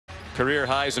career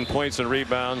highs in points and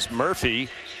rebounds. Murphy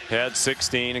had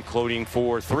 16, including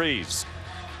 4 threes.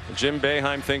 Jim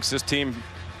Boeheim thinks this team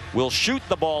will shoot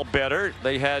the ball better.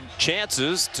 They had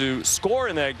chances to score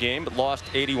in that game, but lost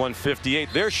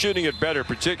 81-58. They're shooting it better,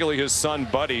 particularly his son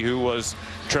Buddy, who was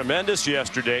tremendous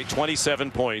yesterday.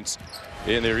 27 points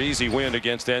in their easy win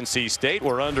against NC State.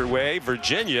 We're underway.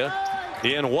 Virginia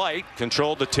in white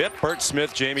controlled the tip. Bert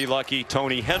Smith, Jamie Lucky,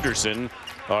 Tony Henderson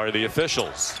are the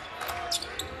officials.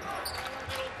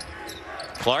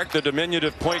 Clark, the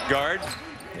diminutive point guard,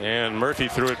 and Murphy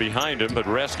threw it behind him, but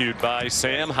rescued by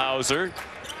Sam Hauser.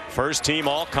 First team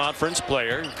all-conference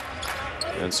player,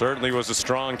 and certainly was a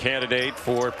strong candidate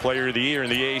for player of the year in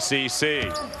the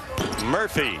ACC.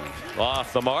 Murphy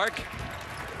off the mark.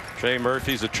 Trey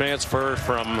Murphy's a transfer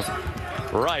from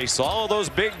Rice. All of those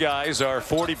big guys are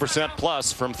 40%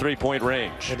 plus from three-point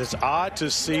range. And it's odd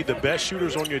to see the best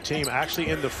shooters on your team actually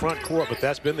in the front court, but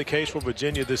that's been the case for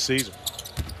Virginia this season.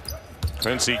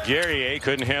 Quincy Guerrier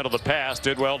couldn't handle the pass.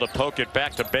 Did well to poke it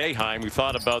back to Boeheim, who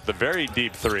thought about the very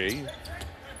deep three.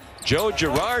 Joe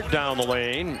Girard down the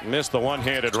lane, missed the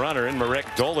one-handed runner, and Marek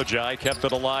Dolajai kept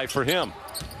it alive for him.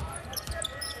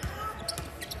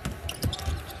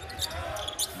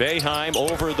 Boeheim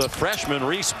over the freshman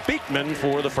Reece Beekman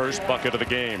for the first bucket of the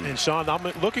game. And Sean, I'm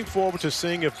looking forward to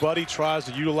seeing if Buddy tries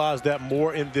to utilize that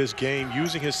more in this game,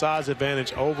 using his size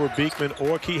advantage over Beekman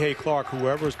or Kihei Clark,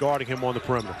 whoever is guarding him on the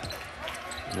perimeter.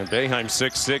 And Boeheim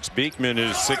 6'6", Beekman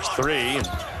is 6'3".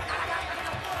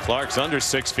 Clark's under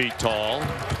 6 feet tall.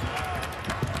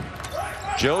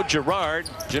 Joe Girard,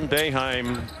 Jim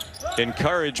Boeheim,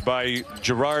 encouraged by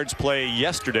Girard's play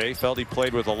yesterday, felt he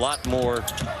played with a lot more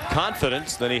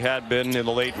confidence than he had been in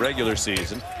the late regular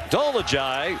season.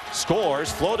 Dolajai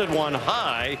scores, floated one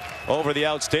high over the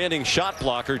outstanding shot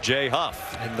blocker Jay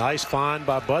Huff. A nice find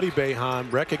by Buddy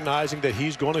Boeheim, recognizing that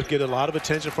he's going to get a lot of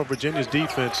attention from Virginia's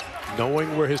defense,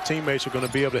 knowing where his teammates are going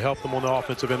to be able to help them on the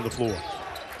offensive end of the floor.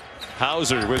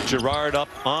 Hauser with Girard up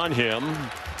on him.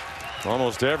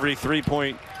 Almost every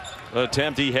three-point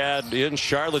attempt he had in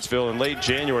Charlottesville in late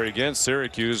January against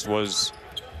Syracuse was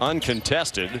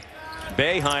uncontested.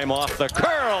 Boeheim off the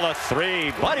curl, a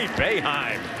three. Buddy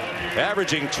Boeheim,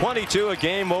 averaging 22 a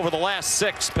game over the last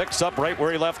 6, picks up right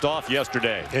where he left off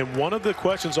yesterday. And one of the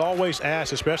questions always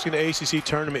asked, especially in the ACC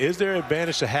tournament, is there an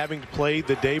advantage to having played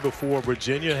the day before?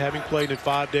 Virginia having played in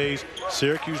 5 days,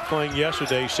 Syracuse playing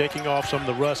yesterday, shaking off some of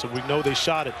the rust, and we know they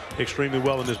shot it extremely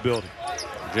well in this building.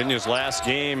 Virginia's last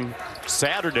game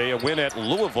Saturday, a win at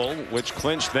Louisville, which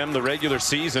clinched them the regular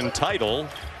season title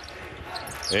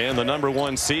and the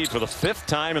 #1 seed for the 5th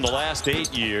time in the last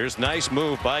 8 years. Nice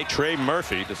move by Trey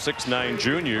Murphy, the 6'9"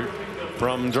 junior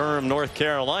from Durham, North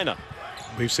Carolina.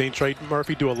 We've seen Trey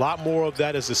Murphy do a lot more of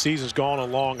that as the season's gone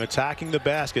along, attacking the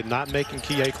basket, not making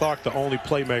Kihei Clark the only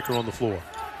playmaker on the floor.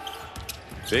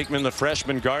 Beekman, the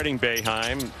freshman, guarding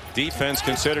Boeheim. Defense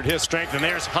considered his strength, and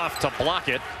there's Huff to block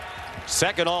it.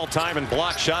 Second all-time in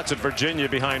block shots at Virginia,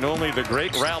 behind only the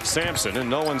great Ralph Sampson, and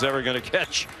no one's ever going to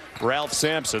catch Ralph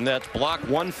Sampson. That's block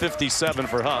 157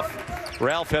 for Huff.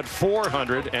 Ralph had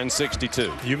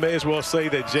 462. You may as well say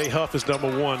that Jay Huff is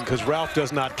 #1, because Ralph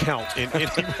does not count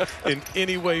in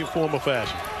any way, form, or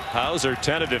fashion. Hauser,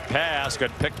 tentative pass,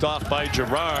 got picked off by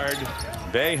Girard.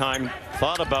 Boeheim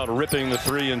thought about ripping the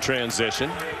three in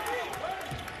transition.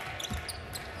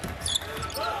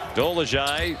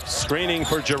 Dolajai screening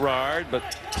for Girard, but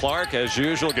Clark, as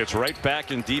usual, gets right back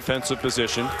in defensive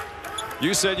position.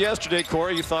 You said yesterday,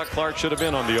 Corey, you thought Clark should have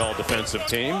been on the all-defensive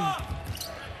team.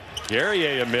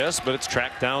 Guerrier a miss, but it's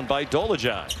tracked down by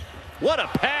Dolajai. What a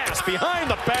pass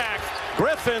behind the back.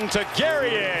 Griffin to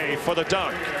Guerrier for the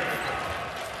dunk.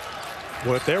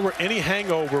 Well, if there were any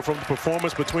hangover from the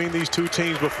performance between these two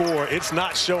teams before, it's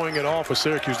not showing at all for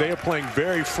Syracuse. They are playing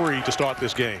very free to start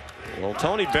this game. Well,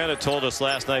 Tony Bennett told us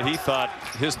last night he thought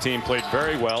his team played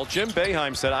very well. Jim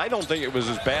Boeheim said, I don't think it was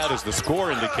as bad as the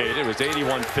score indicated. It was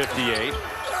 81-58.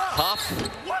 Huff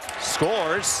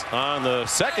scores on the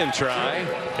second try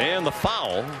and the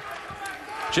foul.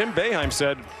 Jim Boeheim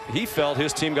said he felt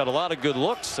his team got a lot of good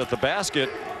looks at the basket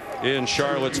in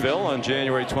Charlottesville on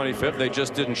January 25th. They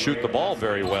just didn't shoot the ball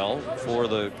very well. For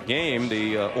the game,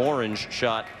 the Orange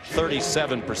shot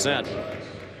 37%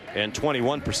 and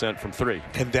 21% from 3.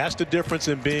 And that's the difference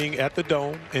in being at the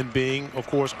Dome and being, of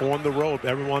course, on the road.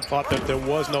 Everyone thought that there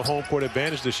was no home court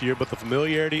advantage this year, but the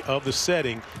familiarity of the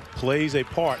setting plays a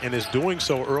part, and is doing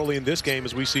so early in this game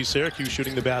as we see Syracuse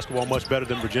shooting the basketball much better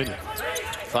than Virginia.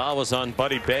 Foul was on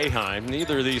Buddy Boeheim.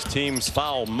 Neither of these teams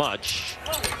foul much.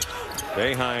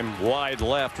 Boeheim wide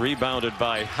left, rebounded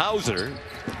by Hauser.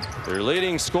 Their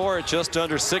leading scorer at just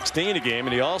under 16 a game,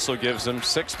 and he also gives them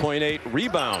 6.8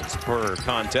 rebounds per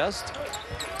contest.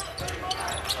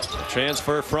 A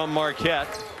transfer from Marquette.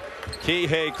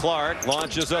 Kihei Clark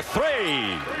launches a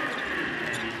three.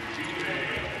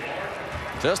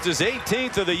 Just his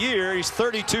 18th of the year. He's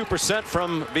 32%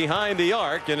 from behind the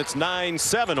arc, and it's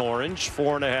 9-7 Orange.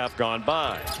 4.5 gone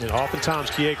by. And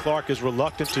oftentimes Kihei Clark is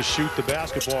reluctant to shoot the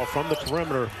basketball from the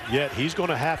perimeter, yet he's going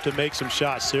to have to make some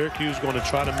shots. Syracuse is going to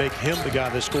try to make him the guy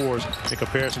that scores in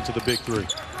comparison to the big three.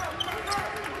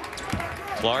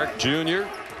 Clark Jr.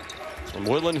 from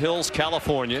Woodland Hills,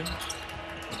 California.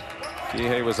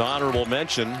 Kihei was honorable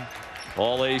mention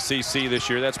All ACC this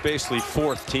year. That's basically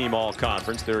 4th team all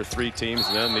conference. There are 3 teams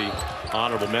and then the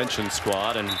honorable mention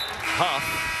squad. And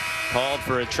Huff called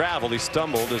for a travel. He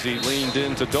stumbled as he leaned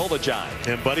into Dolajai.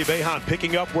 And Buddy Boeheim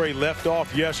picking up where he left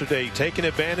off yesterday, taking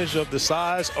advantage of the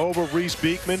size over Reece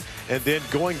Beekman, and then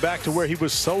going back to where he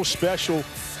was so special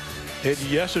in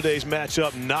yesterday's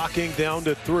matchup, knocking down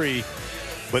to 3.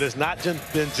 But it's not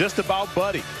been just about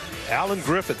Buddy. Alan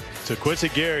Griffin to Quincy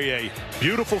Guerrier.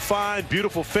 Beautiful find,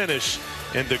 beautiful finish,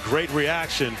 and the great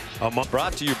reaction.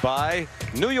 Brought to you by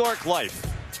New York Life,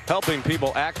 helping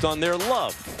people act on their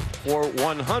love for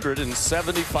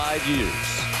 175 years.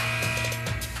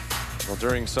 Well,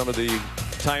 during some of the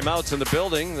timeouts in the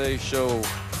building, they show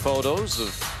photos of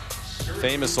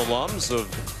famous alums of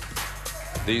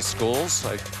these schools.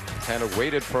 I kind of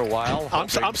waited for a while.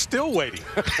 I'm still waiting.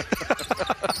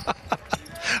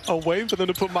 I'm waiting for them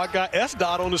to put my guy S.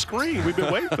 Dot on the screen. We've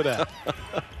been waiting for that.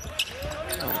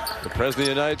 The President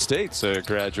of the United States, a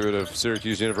graduate of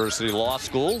Syracuse University Law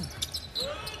School.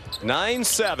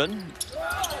 9-7.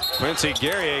 Quincy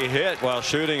Guerrier hit while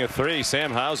shooting a 3.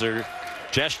 Sam Hauser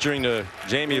gesturing to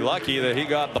Jamie Lucky that he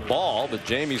got the ball, but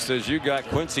Jamie says you got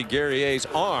Quincy Guerrier's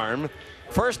arm.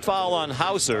 First foul on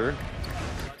Hauser.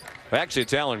 Actually,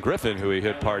 it's Alan Griffin who he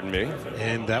hit, pardon me.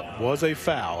 And that was a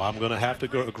foul. I'm going to have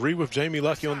to agree with Jamie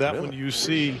Lucky on that one. You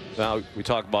see. Now, we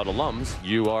talk about alums.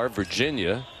 You are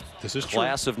Virginia. This is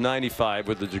class true. of 95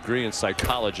 with a degree in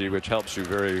psychology, which helps you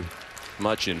very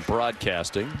much in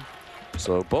broadcasting.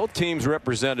 So both teams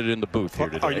represented in the booth here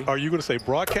today. Are you going to say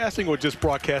broadcasting or just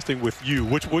broadcasting with you?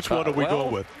 Which one are we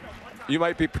going with? You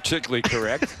might be particularly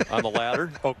correct on the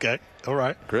latter. Okay. All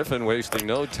right. Griffin wasting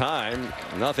no time.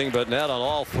 Nothing but net on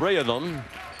all 3 of them.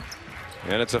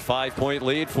 And it's a 5-point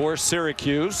lead for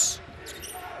Syracuse.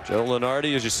 Joe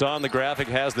Lunardi, as you saw in the graphic,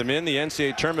 has them in the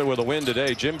NCAA tournament with a win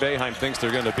today. Jim Boeheim thinks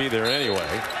they're going to be there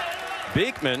anyway.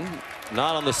 Beekman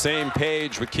not on the same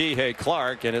page with Kihei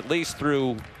Clark, and at least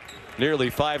through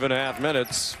nearly 5.5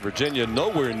 minutes, Virginia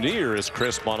nowhere near as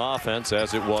crisp on offense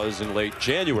as it was in late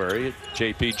January at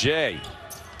JPJ.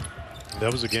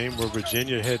 That was a game where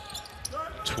Virginia had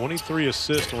 23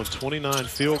 assists on 29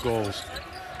 field goals,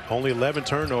 only 11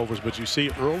 turnovers. But you see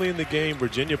early in the game,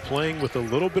 Virginia playing with a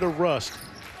little bit of rust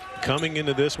coming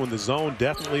into this one. The zone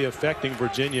definitely affecting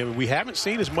Virginia. We haven't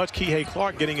seen as much Kihei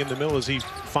Clark getting in the middle as he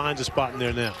finds a spot in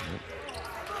there now.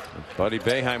 Buddy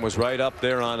Boeheim was right up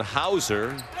there on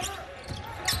Hauser.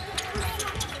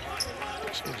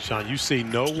 Sean, you see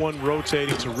no one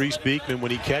rotating to Reece Beekman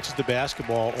when he catches the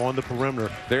basketball on the perimeter.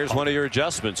 There's one of your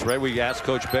adjustments, right? We asked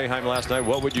Coach Boeheim last night,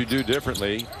 what would you do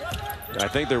differently? I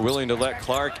think they're willing to let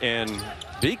Clark and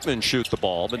Beekman shoot the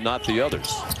ball, but not the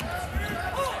others.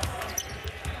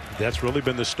 That's really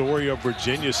been the story of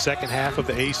Virginia's second half of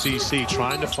the ACC,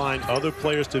 trying to find other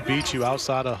players to beat you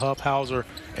outside of Huff, Hauser,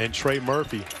 and Trey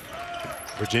Murphy.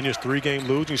 Virginia's 3-game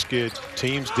losing skid,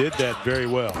 teams did that very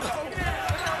well.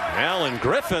 Alan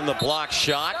Griffin, the block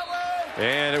shot,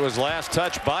 and it was last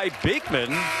touched by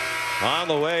Beekman on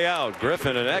the way out.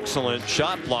 Griffin, an excellent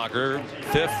shot blocker,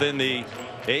 5th in the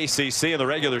ACC in the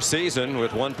regular season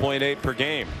with 1.8 per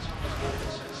game.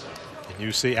 And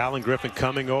you see Alan Griffin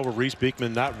coming over, Reece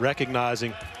Beekman not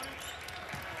recognizing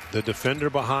the defender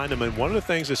behind him. And one of the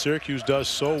things that Syracuse does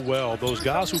so well, those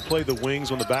guys who play the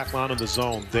wings on the back line of the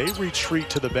zone, they retreat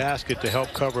to the basket to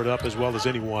help cover it up as well as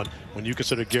anyone when you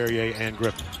consider Guerrier and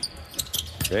Griffin.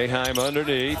 Boeheim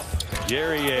underneath.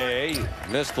 Guerrier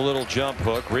missed a little jump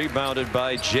hook, rebounded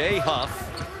by Jay Huff,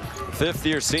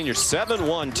 5th-year senior, 7'1",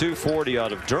 240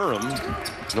 out of Durham,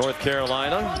 North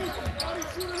Carolina,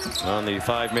 on the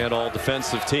 5-man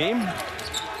all-defensive team.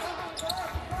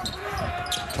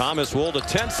 Thomas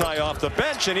Wolde-Tensai off the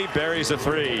bench, and he buries a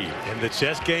 3. And the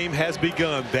chess game has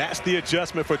begun. That's the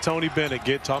adjustment for Tony Bennett.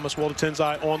 Get Thomas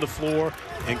Wolde-Tensai on the floor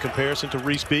in comparison to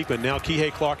Reece Beekman. Now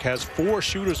Kihei Clark has 4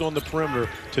 shooters on the perimeter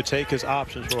to take his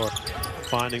options for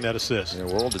finding that assist. Yeah,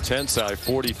 Wolde-Tensai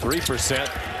 43%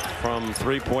 from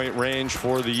 3-point range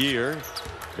for the year.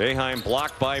 Boeheim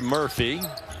blocked by Murphy.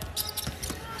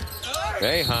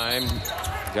 Boeheim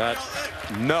got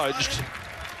nudged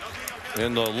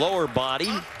in the lower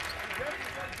body.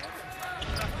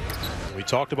 We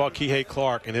talked about Kihei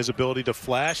Clark and his ability to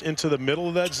flash into the middle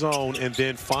of that zone and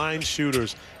then find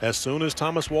shooters. As soon as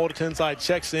Thomas Walter-Tensai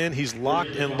checks in, he's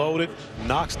locked and loaded,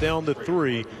 knocks down the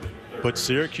three. But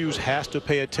Syracuse has to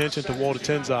pay attention to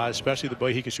Walter-Tensai, especially the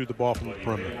way he can shoot the ball from the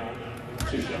perimeter.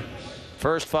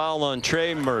 First foul on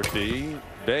Trey Murphy.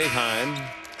 Boeheim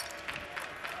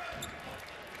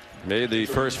made the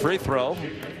first free throw.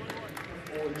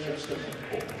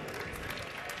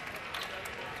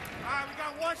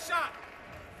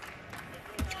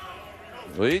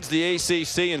 Leads the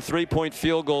ACC in three-point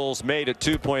field goals made at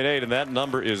 2.8, and that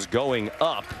number is going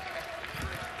up.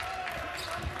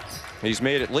 He's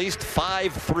made at least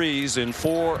 5 threes in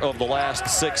 4 of the last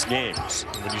 6 games.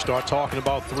 When you start talking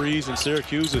about threes in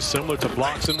Syracuse, it's similar to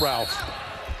blocks and routes.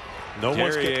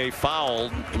 Guerrier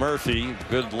fouled Murphy.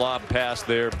 Good lob pass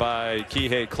there by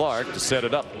Kihei Clark to set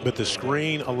it up. But the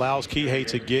screen allows Kihei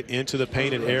to get into the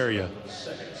painted area.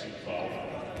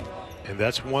 And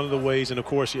that's one of the ways, and of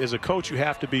course, as a coach, you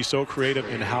have to be so creative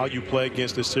in how you play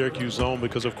against the Syracuse zone,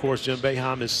 because of course Jim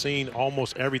Boeheim has seen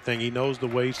almost everything. He knows the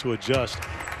ways to adjust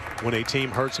when a team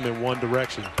hurts him in one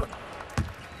direction.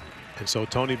 And so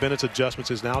Tony Bennett's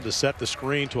adjustments is now to set the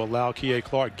screen to allow Kihei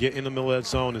Clark get in the middle of that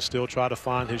zone and still try to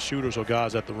find his shooters or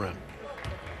guys at the rim.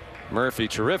 Murphy,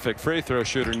 terrific free throw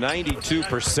shooter,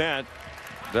 92%.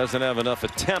 Doesn't have enough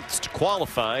attempts to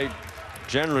qualify.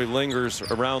 Generally lingers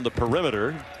around the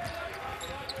perimeter.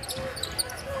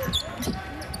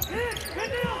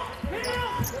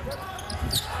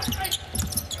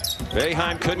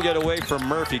 Boeheim couldn't get away from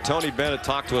Murphy. Tony Bennett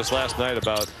talked to us last night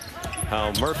about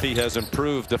how Murphy has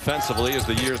improved defensively as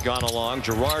the year's gone along.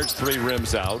 Gerard's 3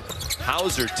 rims out.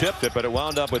 Hauser tipped it, but it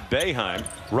wound up with Boeheim.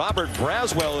 Robert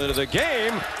Braswell into the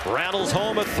game. Rattles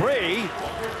home a 3.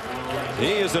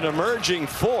 He is an emerging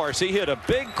force. He hit a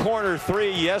big corner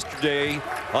 3 yesterday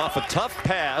off a tough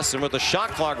pass, and with the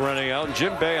shot clock running out, and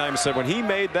Jim Boeheim said when he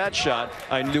made that shot,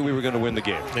 I knew we were going to win the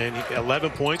game. And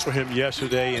 11 points for him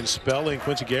yesterday in spelling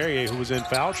Quincy Guerrier, who was in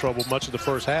foul trouble much of the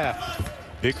first half.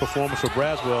 Big performance for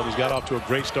Braswell. He's got off to a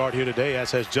great start here today,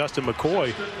 as has Justin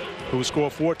McCoy, who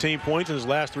scored 14 points in his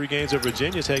last 3 games at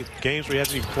Virginia. He's had games where he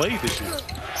hasn't even played this year.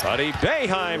 Buddy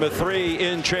Boeheim a 3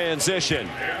 in transition.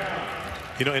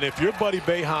 You know, and if you're Buddy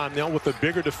Boeheim now with a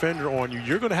bigger defender on you,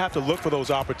 you're going to have to look for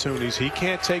those opportunities. He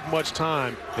can't take much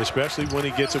time, especially when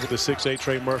he gets it with the 6'8"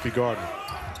 Trey Murphy guarding.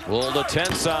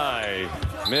 Walter-Tensai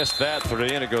missed that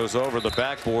 3, and it goes over the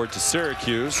backboard to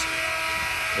Syracuse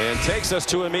and takes us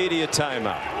to immediate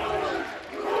timeout.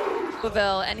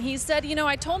 And he said, you know,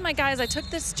 I told my guys I took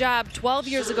this job 12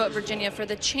 years ago at Virginia for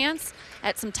the chance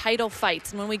at some title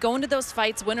fights. And when we go into those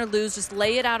fights, win or lose, just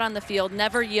lay it out on the field,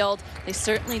 never yield. They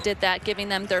certainly did that, giving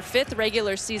them their 5th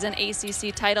regular season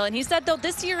ACC title. And he said, though,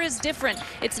 this year is different.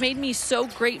 It's made me so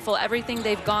grateful, everything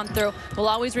they've gone through. We'll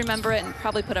always remember it and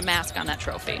probably put a mask on that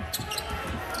trophy.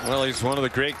 Well, he's one of the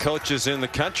great coaches in the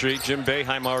country. Jim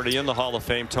Boeheim already in the Hall of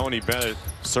Fame. Tony Bennett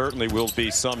certainly will be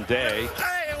someday.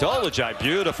 Dolezaj,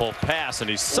 beautiful pass, and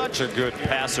he's such a good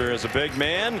passer as a big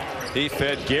man. He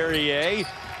fed Guerrier,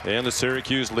 and the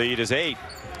Syracuse lead is 8.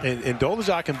 And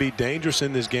Dolezaj can be dangerous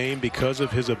in this game because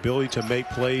of his ability to make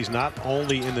plays not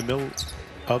only in the middle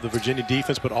of the Virginia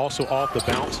defense, but also off the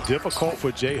bounce. Difficult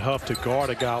for Jay Huff to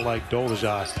guard a guy like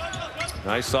Dolezaj.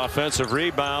 Nice offensive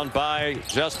rebound by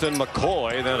Justin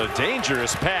McCoy. Then a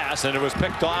dangerous pass, and it was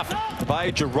picked off by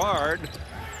Gerard.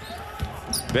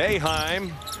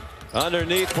 Boeheim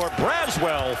underneath for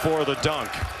Braswell for the dunk.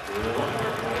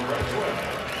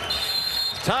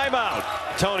 Timeout,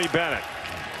 Tony Bennett.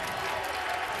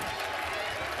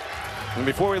 And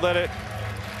before we let it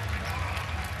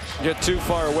get too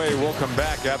far away, we'll come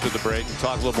back after the break and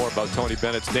talk a little more about Tony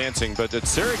Bennett's dancing. But it's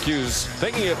Syracuse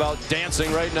thinking about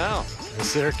dancing right now.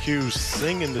 Syracuse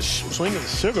swinging the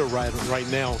sugar right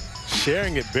now,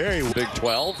 sharing it very well. Big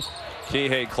 12.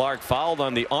 Kihei Clark fouled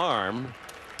on the arm,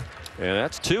 and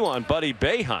that's 2 on Buddy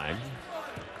Boeheim.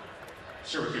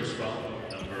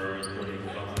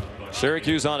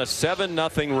 Syracuse on a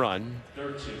 7-0 run.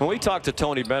 When we talked to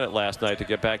Tony Bennett last night, to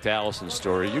get back to Allison's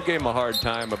story, you gave him a hard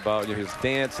time about his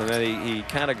dance, and then he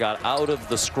kind of got out of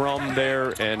the scrum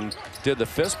there and did the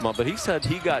fist bump, but he said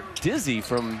he got dizzy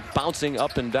from bouncing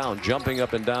up and down, jumping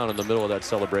up and down in the middle of that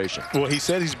celebration. Well, he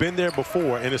said he's been there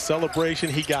before. In a celebration,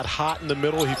 he got hot in the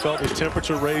middle. He felt his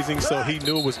temperature raising, so he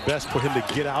knew it was best for him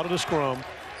to get out of the scrum,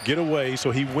 get away.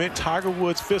 So he went Tiger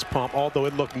Woods fist pump, although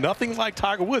it looked nothing like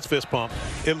Tiger Woods fist pump.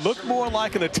 It looked more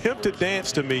like an attempted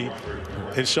dance to me.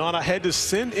 And Sean, I had to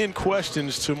send in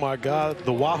questions to my guy,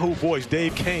 the Wahoo voice,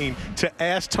 Dave Kane, to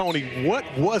ask Tony what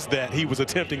was that he was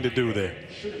attempting to do there.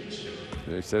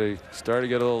 They said he started to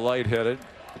get a little lightheaded.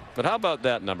 But how about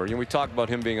that number? You know, we talked about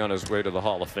him being on his way to the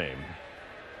Hall of Fame.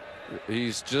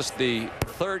 He's just the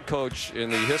third coach in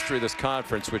the history of this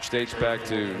conference, which dates back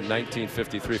to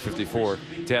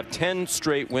 1953-54, to have 10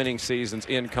 straight winning seasons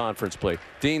in conference play.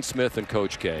 Dean Smith and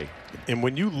Coach K. And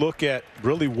when you look at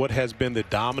really what has been the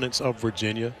dominance of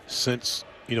Virginia since,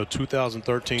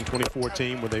 2013,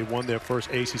 2014, when they won their first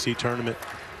ACC tournament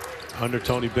under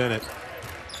Tony Bennett,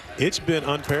 it's been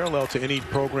unparalleled to any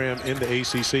program in the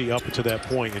ACC up until that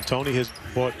point. And Tony has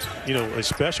brought, a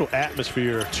special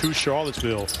atmosphere to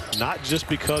Charlottesville, not just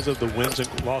because of the wins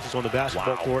and losses on the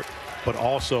basketball court, but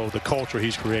also the culture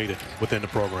he's created within the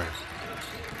program.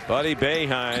 Buddy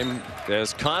Boeheim,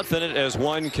 as confident as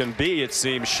one can be, it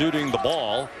seems, shooting the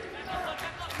ball.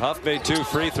 Huff made 2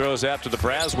 free throws after the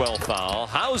Braswell foul.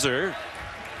 Hauser,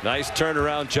 nice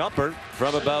turnaround jumper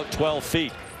from about 12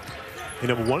 feet.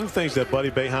 One of the things that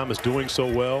Buddy Boeheim is doing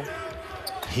so well,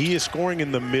 he is scoring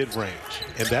in the mid-range,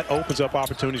 and that opens up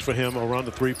opportunities for him around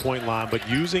the three-point line. But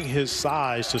using his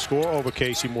size to score over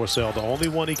Casey Morsell, the only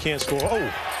one he can't score.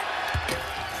 Oh!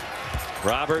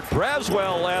 Robert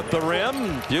Braswell at the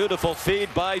rim. Beautiful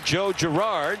feed by Joe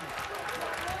Girard.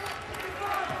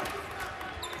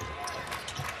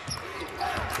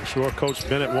 I'm sure Coach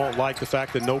Bennett won't like the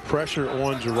fact that no pressure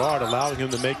on Girard, allowing him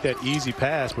to make that easy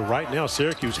pass. But right now,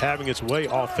 Syracuse having its way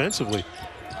offensively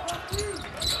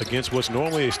against what's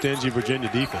normally a stingy Virginia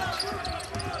defense.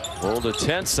 Roll to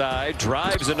 10 side,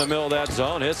 drives in the middle of that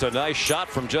zone, hits a nice shot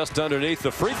from just underneath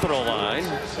the free throw line.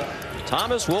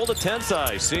 Thomas Wolde 10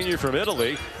 side, senior from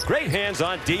Italy. Great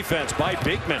hands-on defense by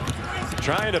Beekman,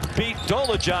 trying to beat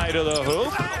Dolajai to the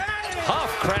hoop. Huff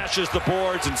crashes the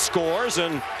boards and scores,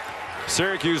 and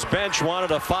Syracuse bench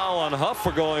wanted a foul on Huff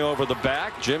for going over the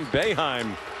back. Jim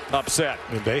Boeheim upset.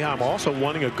 And Boeheim also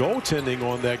wanting a goaltending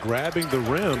on that, grabbing the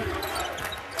rim,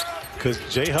 because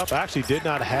Jay Huff actually did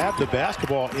not have the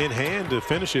basketball in hand to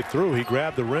finish it through. He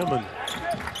grabbed the rim and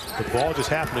the ball just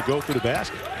happened to go through the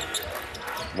basket.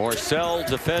 Morsell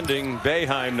defending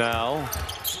Boeheim now.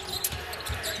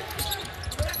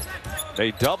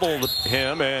 They doubled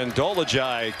him, and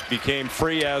Dolajai became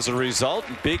free as a result.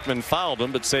 Beekman fouled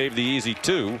him, but saved the easy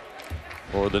 2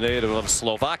 for the native of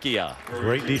Slovakia.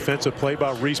 Great defensive play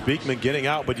by Reece Beekman getting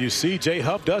out, but you see Jay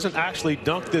Huff doesn't actually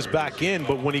dunk this back in,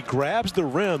 but when he grabs the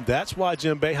rim, that's why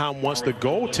Jim Boeheim wants the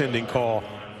goaltending call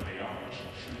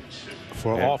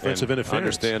for offensive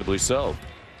interference. Understandably so.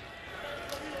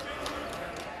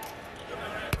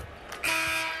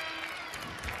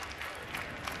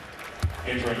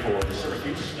 Entering for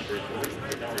Syracuse, number 3,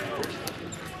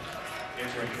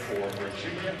 entering for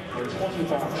Virginia, number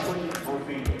 25,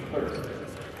 Murphy, third.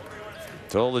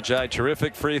 Dolajai,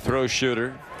 terrific free throw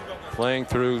shooter, playing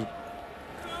through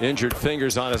injured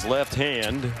fingers on his left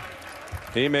hand.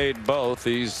 He made both.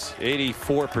 He's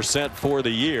 84% for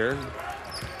the year.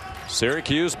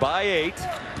 Syracuse by 8.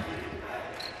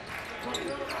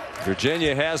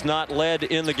 Virginia has not led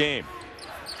in the game.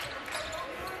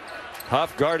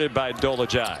 Huff guarded by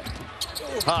Dolajai.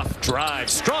 Huff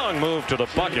drives, strong move to the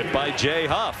bucket by Jay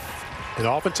Huff. And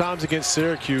oftentimes against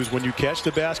Syracuse, when you catch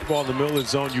the basketball in the middle of the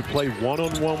zone, you play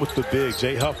one-on-one with the big.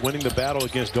 Jay Huff winning the battle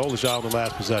against Dolajai on the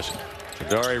last possession.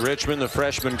 Jadari Richmond, the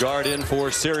freshman guard, in for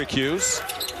Syracuse.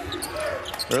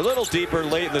 They're a little deeper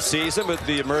late in the season with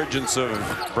the emergence of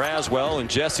Braswell and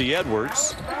Jesse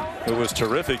Edwards, who was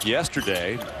terrific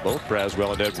yesterday. Both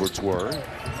Braswell and Edwards were.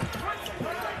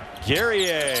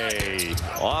 Guerrier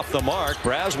off the mark.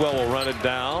 Braswell will run it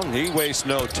down. He wastes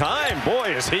no time.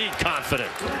 Boy, is he confident.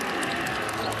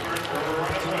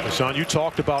 Sean, you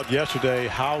talked about yesterday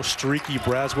how streaky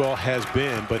Braswell has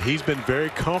been, but he's been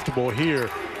very comfortable here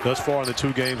thus far in the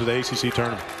 2 games of the ACC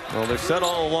tournament. Well, they've said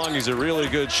all along he's a really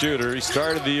good shooter. He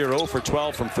started the year 0 for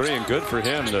 12 from 3, and good for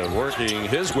him to working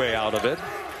his way out of it.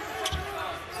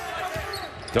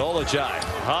 Dolajai,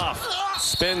 Huff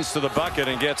spins to the bucket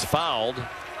and gets fouled.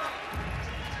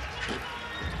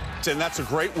 And that's a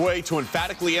great way to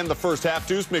emphatically end the first half.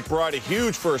 Deuce McBride, a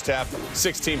huge first half,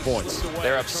 16 points.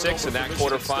 They're up 6 in that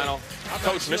quarterfinal.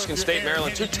 Coach, Michigan State,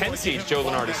 Maryland, 2 10 seeds, Joe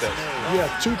Lunardi says.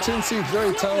 Yeah, 2 10 seeds,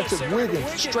 very talented. Wiggins,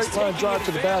 straight line drive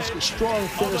to the basket, strong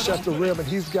finish at the rim, and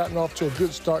he's gotten off to a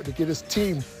good start to get his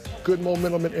team good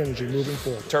momentum and energy moving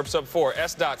forward. Terps up 4,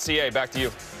 S.ca, back to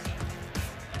you.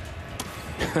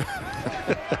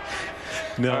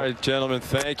 No. All right, gentlemen,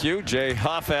 thank you. Jay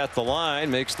Huff at the line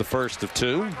makes the first of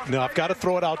 2. Now, I've got to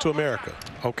throw it out to America,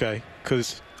 okay,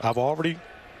 because I've already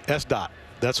S.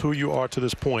 That's who you are to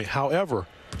this point. However,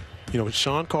 You know,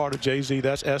 Sean Carter, Jay-Z,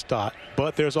 that's S. Dot.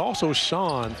 But there's also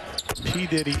Sean P.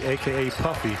 Diddy, a.k.a.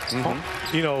 Puffy.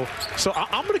 You know, so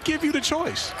I'm going to give you the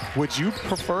choice. Would you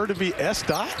prefer to be S.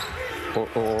 Dot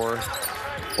or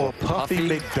Puffy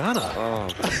McDonough? Oh,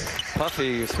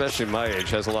 Puffy, especially my age,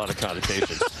 has a lot of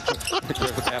connotations.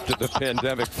 After the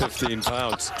pandemic, 15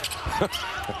 pounds.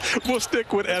 We'll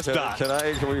stick with S. Dot.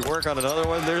 Can we work on another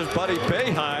one? There's Buddy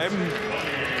Boeheim.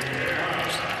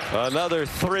 Another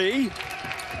three.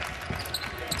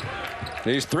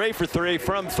 He's 3 for 3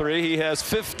 from 3. He has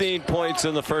 15 points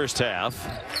in the first half.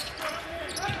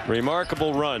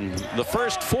 Remarkable run. The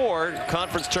first 4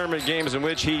 conference tournament games in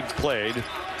which he played,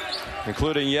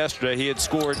 including yesterday, he had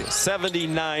scored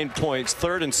 79 points,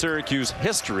 3rd in Syracuse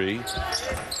history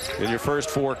in your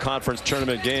first 4 conference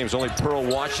tournament games. Only Pearl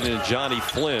Washington and Johnny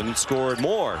Flynn scored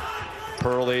more.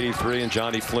 Pearl 83 and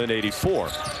Johnny Flynn 84.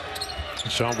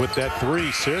 Sean, with that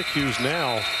 3, Syracuse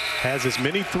now has as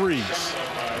many threes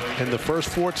in the first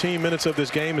 14 minutes of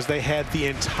this game as they had the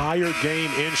entire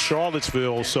game in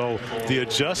Charlottesville. So the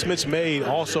adjustments made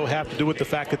also have to do with the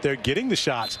fact that they're getting the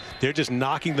shots. They're just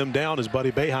knocking them down as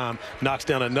Buddy Boeheim knocks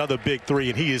down another big 3,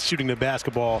 and he is shooting the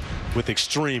basketball with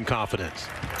extreme confidence.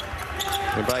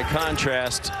 And by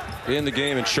contrast, in the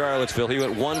game in Charlottesville, he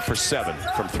went 1 for 7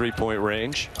 from 3-point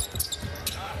range.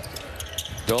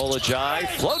 Dolajai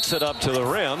floats it up to the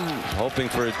rim, hoping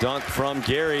for a dunk from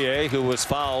Guerrier, who was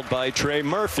fouled by Trey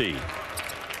Murphy.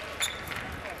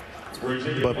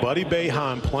 But Buddy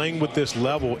Boeheim playing with this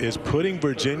level is putting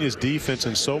Virginia's defense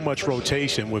in so much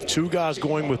rotation. With 2 guys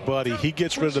going with Buddy, he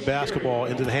gets rid of the basketball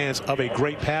into the hands of a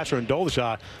great passer in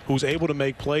Dolajai, who's able to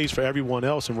make plays for everyone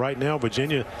else. And right now,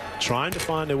 Virginia trying to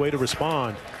find a way to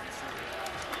respond,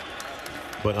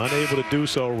 but unable to do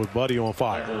so with Buddy on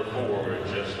fire.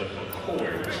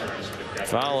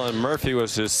 Foul on Murphy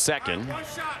was his 2nd.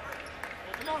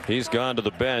 He's gone to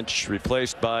the bench,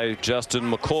 replaced by Justin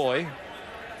McCoy.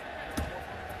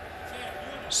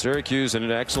 Syracuse,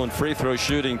 an excellent free throw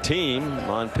shooting team,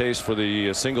 on pace for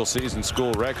the single season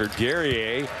school record.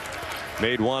 Guerrier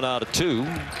made 1 out of 2.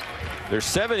 They're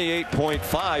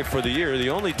 78.5 for the year. The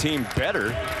only team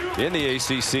better in the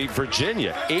ACC,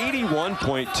 Virginia,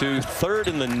 81.2, 3rd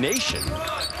in the nation,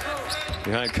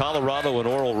 behind Colorado and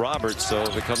Oral Roberts. So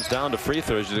if it comes down to free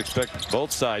throws, you'd expect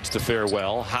both sides to fare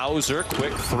well. Hauser,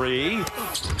 quick 3.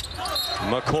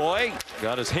 McCoy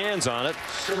got his hands on it.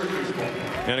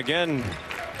 And again,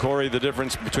 Corey, the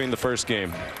difference between the first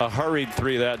game, a hurried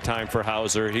 3 that time for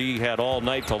Hauser. He had all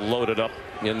night to load it up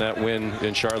in that win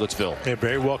in Charlottesville. And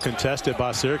very well contested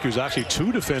by Syracuse. Actually,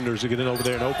 2 defenders to get in over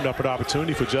there and opened up an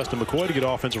opportunity for Justin McCoy to get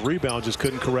offensive rebound. Just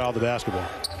couldn't corral the basketball.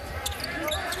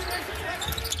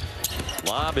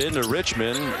 Lob into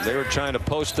Richmond. They were trying to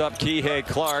post up Kihei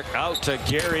Clark, out to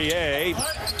Guerrier.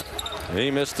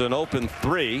 He missed an open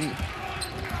 3.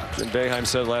 Jim Boeheim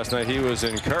said last night he was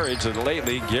encouraged that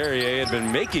lately Guerrier had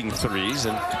been making 3s,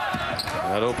 and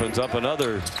that opens up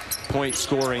another point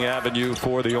scoring avenue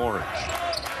for the Orange.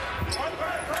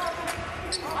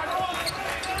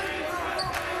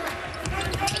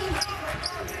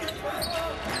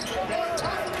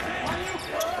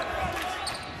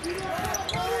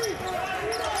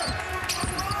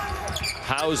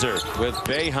 Hauser with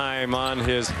Boeheim on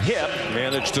his hip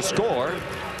managed to score.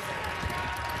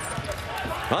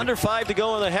 Under 5 to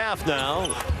go in the half now.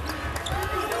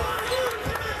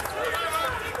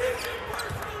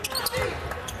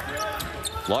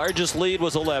 Largest lead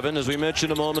was 11, as we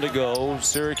mentioned a moment ago.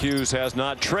 Syracuse has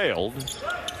not trailed.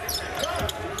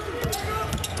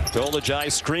 Dolajai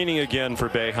screening again for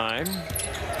Boeheim.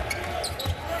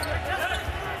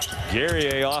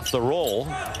 Guerrier off the roll.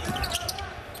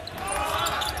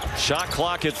 Shot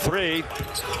clock at 3.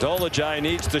 Dolajai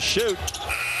needs to shoot.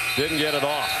 Didn't get it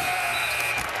off.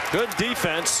 Good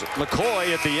defense.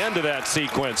 McCoy at the end of that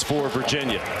sequence for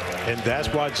Virginia. And that's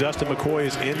why Justin McCoy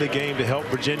is in the game, to help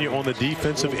Virginia on the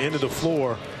defensive end of the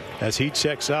floor. As he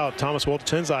checks out, Thomas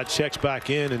Walter-Tenzai checks back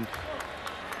in, and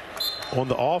on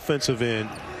the offensive end.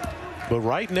 But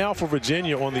right now for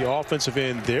Virginia on the offensive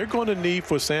end, they're going to need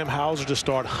for Sam Hauser to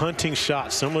start hunting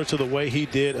shots similar to the way he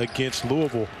did against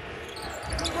Louisville.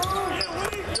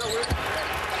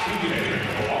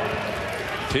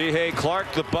 Kihei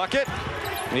Clark the bucket.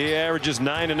 He averages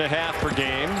 9.5 per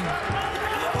game.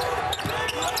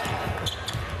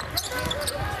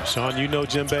 Sean, you know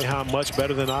Jim Boeheim much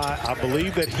better than I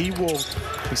believe that he will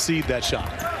concede that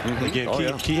shot. Again,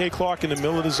 Kihei Clark in the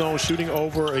middle of the zone shooting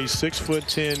over a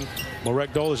 6'10"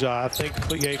 Marek Dolajai. I think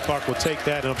Kihei Clark will take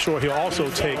that, and I'm sure he'll also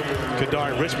take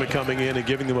Kadari Richmond coming in and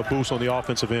giving them a boost on the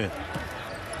offensive end.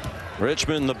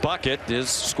 Richmond the bucket. His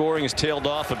scoring has tailed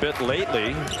off a bit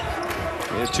lately.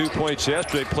 He had 2 points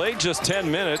yesterday. Played just 10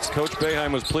 minutes. Coach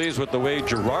Boeheim was pleased with the way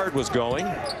Gerard was going.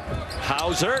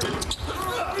 Hauser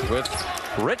with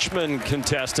Richmond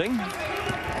contesting.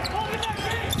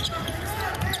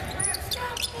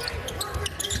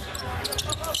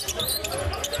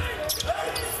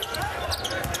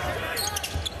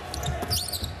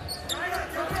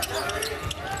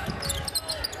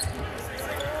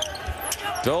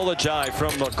 Dolajai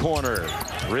from the corner.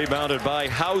 Rebounded by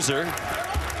Hauser.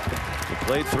 He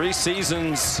played 3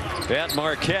 seasons at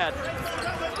Marquette.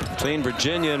 Between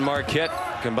Virginia and Marquette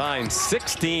combined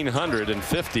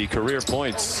 1,650 career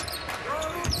points.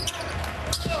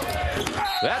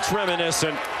 That's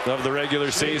reminiscent of the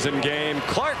regular season game.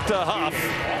 Clark to Huff,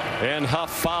 and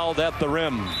Huff fouled at the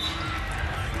rim.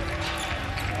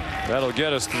 That'll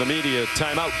get us to the media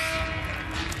timeout.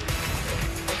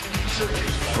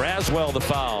 Braswell the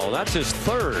foul. That's his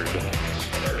 3rd.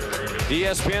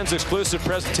 ESPN's exclusive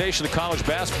presentation of college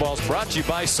basketball is brought to you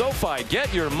by SoFi.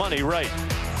 Get your money right.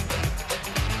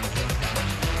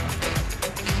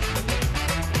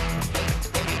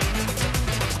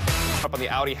 Up on the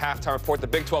Audi halftime report, the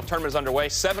Big 12 tournament is underway.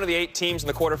 7 of the 8 teams in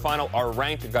the quarterfinal are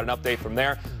ranked. We've got an update from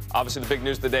there. Obviously, the big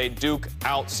news of the day, Duke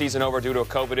out, season over due to a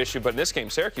COVID issue. But in this game,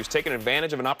 Syracuse taking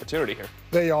advantage of an opportunity here.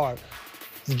 They are.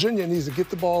 Virginia needs to get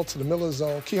the ball to the middle of the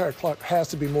zone. Kihar Clark has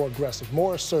to be more aggressive,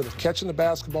 more assertive, catching the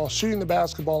basketball, shooting the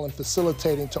basketball, and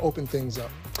facilitating to open things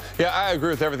up. Yeah, I agree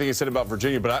with everything you said about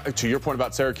Virginia, but to your point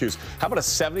about Syracuse, how about a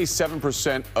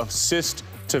 77% assist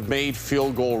to made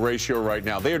field goal ratio right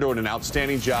now? They are doing an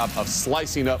outstanding job of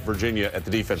slicing up Virginia at the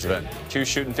defensive end. Q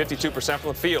shooting 52% from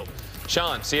the field.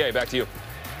 Sean, CA, back to you.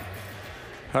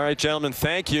 All right, gentlemen,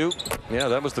 thank you. Yeah,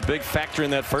 that was the big factor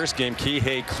in that first game.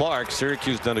 Kihei Clark.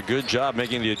 Syracuse done a good job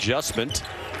making the adjustment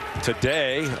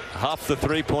today. Huff the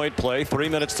 3-point play. 3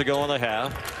 minutes to go in the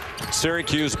half.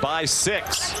 Syracuse by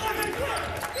 6.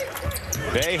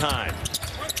 Boeheim.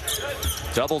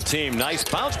 Double team. Nice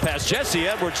bounce pass. Jesse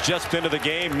Edwards just into the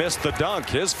game. Missed the dunk.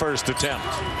 His first attempt.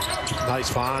 Nice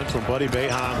find from Buddy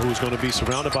Boeheim, who's going to be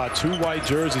surrounded by 2 white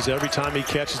jerseys every time he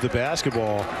catches the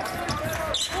basketball.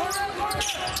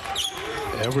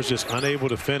 Edwards just unable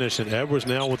to finish, and Edwards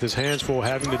now with his hands full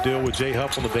having to deal with Jay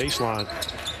Huff on the baseline.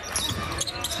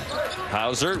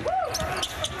 Hauser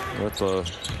with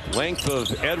the length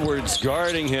of Edwards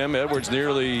guarding him. Edwards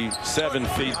nearly 7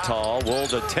 feet tall.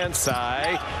 Wolda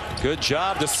Tensai. Good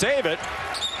job to save it.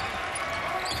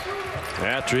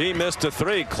 After he missed a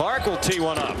 3, Clark will tee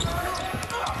one up.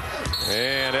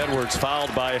 And Edwards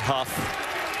fouled by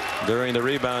Huff during the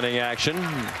rebounding action.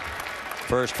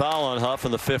 First foul on Huff,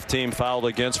 and the 5th team fouled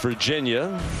against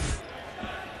Virginia.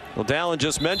 Well, Dallin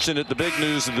just mentioned it. The big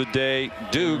news of the day,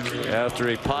 Duke, after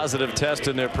a positive test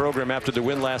in their program after the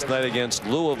win last night against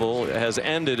Louisville, has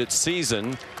ended its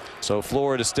season. So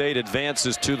Florida State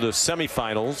advances to the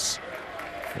semifinals,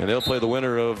 and they'll play the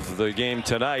winner of the game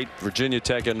tonight, Virginia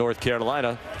Tech and North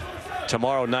Carolina,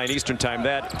 tomorrow 9 Eastern time.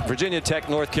 That Virginia Tech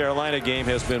North Carolina game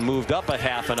has been moved up a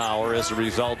half an hour as a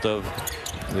result of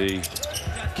the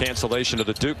cancellation of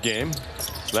the Duke game.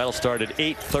 So that'll start at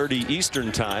 8:30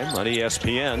 Eastern time on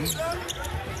ESPN.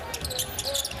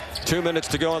 2 minutes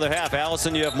to go in the half.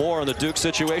 Allison, you have more on the Duke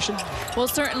situation? Well,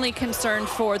 certainly concerned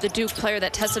for the Duke player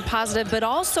that tested positive, but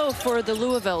also for the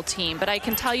Louisville team. But I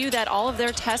can tell you that all of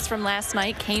their tests from last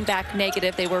night came back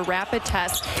negative. They were rapid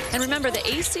tests. And remember, the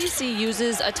ACC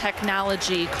uses a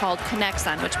technology called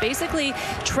Connexon, which basically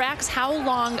tracks how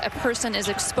long a person is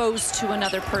exposed to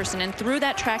another person. And through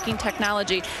that tracking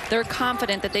technology, they're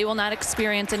confident that they will not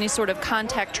experience any sort of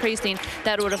contact tracing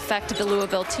that would affect the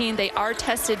Louisville team. They are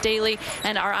tested daily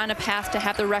and are on a path to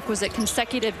have the requisite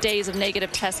consecutive days of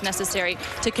negative tests necessary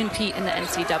to compete in the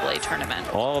NCAA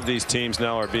tournament. All of these teams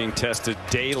now are being tested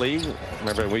daily.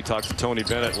 Remember, we talked to Tony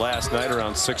Bennett last night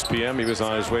around 6 p.m. He was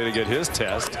on his way to get his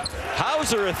test.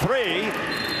 Hauser a 3,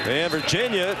 and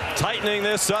Virginia tightening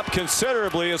this up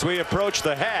considerably as we approach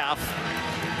the half.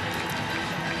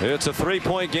 It's a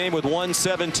 3-point game with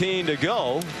 1:17 to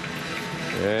go,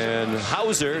 and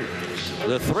Hauser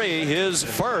the 3, his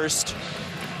first,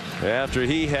 after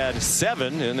he had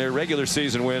 7 in their regular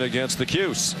season win against the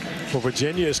Cuse. For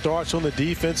Virginia, it starts on the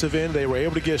defensive end. They were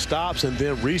able to get stops, and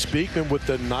then Reece Beekman with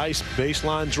the nice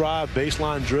baseline drive,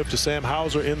 baseline drift to Sam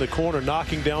Hauser in the corner,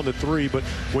 knocking down the 3. But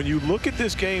when you look at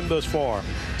this game thus far,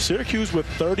 Syracuse with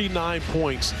 39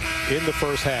 points in the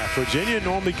first half. Virginia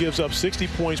normally gives up 60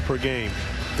 points per game.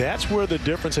 That's where the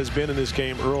difference has been in this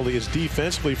game early, is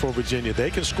defensively for Virginia.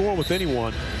 They can score with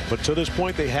anyone, but to this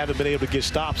point, they haven't been able to get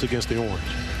stops against the Orange.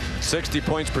 60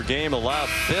 points per game allowed,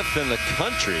 5th in the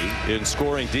country in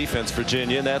scoring defense,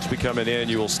 Virginia, and that's become an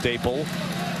annual staple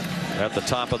at the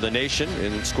top of the nation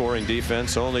in scoring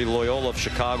defense. Only Loyola of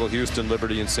Chicago, Houston,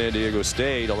 Liberty, and San Diego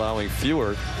State allowing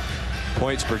fewer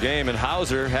points per game. And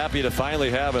Hauser happy to finally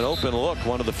have an open look.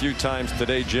 One of the few times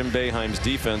today Jim Boeheim's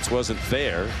defense wasn't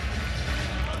there.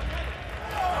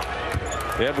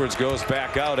 Edwards goes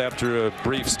back out after a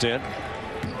brief stint.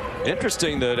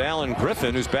 Interesting that Alan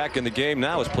Griffin, who's back in the game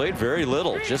now, has played very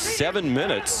little, just 7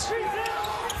 minutes.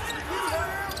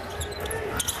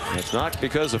 It's not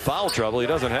because of foul trouble. He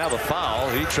doesn't have a foul.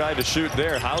 He tried to shoot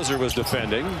there. Hauser was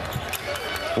defending.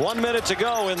 1 minute to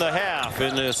go in the half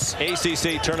in this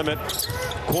ACC Tournament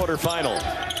quarterfinal.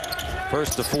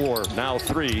 First of 4, now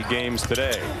 3 games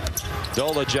today.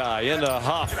 Dolajai into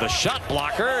Huff, the shot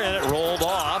blocker, and it rolled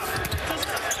off.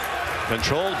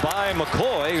 Controlled by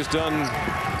McCoy, who's done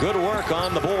good work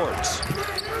on the boards.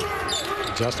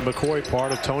 Justin McCoy,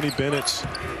 part of Tony Bennett's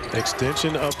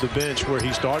extension of the bench, where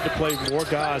he started to play more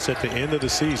guys at the end of the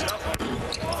season.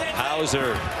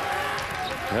 Hauser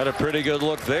had a pretty good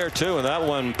look there too, and that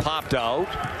one popped out.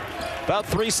 About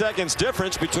 3 seconds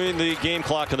difference between the game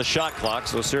clock and the shot clock,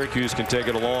 so Syracuse can take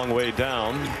it a long way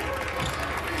down.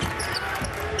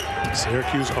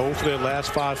 Syracuse 0 for their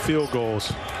last 5 field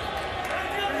goals.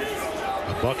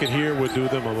 A bucket here would do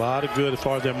them a lot of good as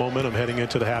far as their momentum heading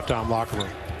into the halftime locker room.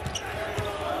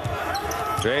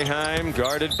 Boeheim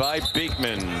guarded by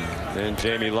Beekman, and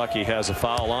Jamie Luckey has a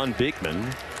foul on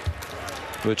Beekman,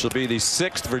 which will be the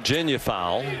 6th Virginia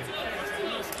foul.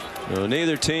 So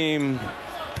neither team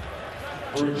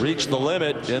reached the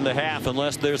limit in the half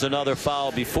unless there's another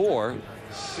foul before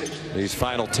these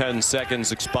final 10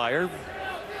 seconds expire.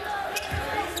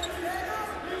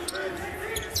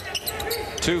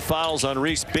 2 fouls on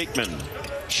Reece Beekman.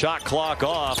 Shot clock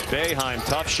off. Boeheim,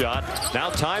 tough shot. Now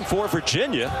time for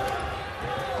Virginia.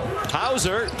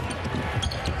 Hauser,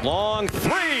 long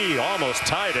 3, almost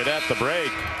tied it at the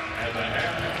break.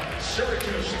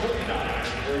 Syracuse 39,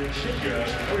 Virginia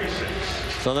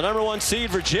 36. So the #1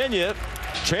 seed Virginia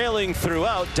trailing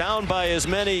throughout, down by as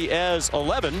many as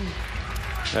 11,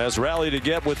 has rallied to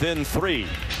get within 3.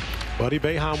 Buddy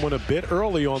Boeheim went a bit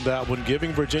early on that one,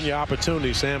 giving Virginia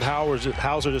opportunity. Sam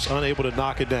Hauser just unable to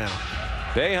knock it down.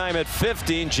 Boeheim at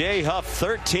 15, Jay Huff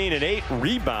 13 and 8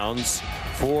 rebounds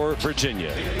for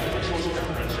Virginia.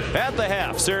 At the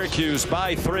half, Syracuse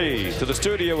by 3. To the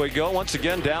studio we go once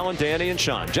again. Dallin, Danny, and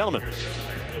Sean. Gentlemen.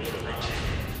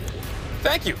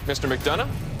 Thank you, Mr. McDonough.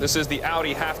 This is the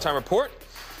Audi halftime report,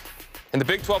 and the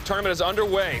Big 12 tournament is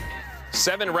underway.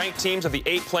 7 ranked teams of the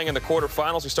 8 playing in the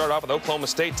quarterfinals. We start off with Oklahoma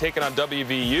State taking on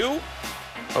WVU.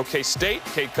 OK State,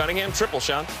 Cade Cunningham, triple,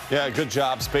 Sean. Yeah, good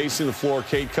job spacing the floor.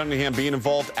 Cade Cunningham being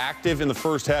involved, active in the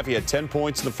first half. He had 10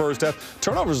 points in the first half.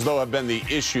 Turnovers, though, have been the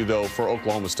issue, though, for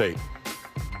Oklahoma State.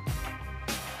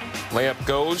 Layup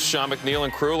goes. Sean McNeil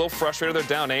and crew a little frustrated. They're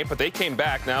down 8, but they came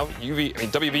back. Now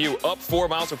WVU up 4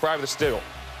 miles to drive the steal.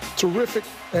 Terrific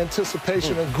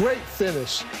anticipation and great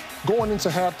finish going into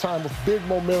halftime with big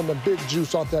momentum and big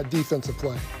juice off that defensive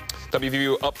play.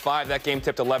 WVU up 5. That game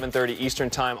tipped 11:30 Eastern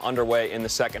time, underway in the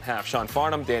second half. Sean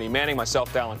Farnham, Danny Manning,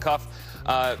 myself, Dallin Cuff.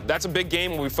 That's a big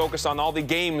game. We focus on all the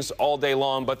games all day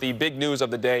long, but the big news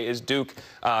of the day is Duke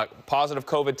positive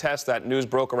COVID test. That news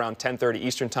broke around 10:30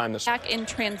 Eastern time this back in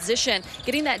transition,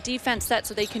 getting that defense set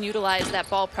so they can utilize that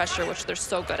ball pressure, which they're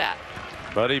so good at.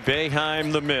 Buddy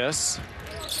Boeheim the miss.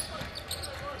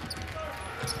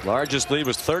 Largest lead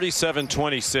was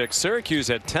 37-26. Syracuse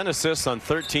had 10 assists on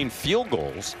 13 field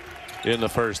goals in the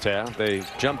first half. They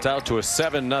jumped out to a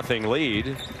 7-0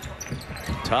 lead.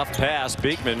 Tough pass.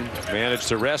 Beekman managed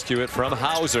to rescue it from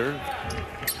Hauser.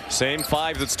 Same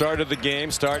 5 that started the game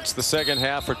starts the second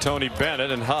half for Tony Bennett,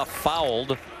 and Huff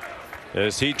fouled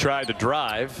as he tried to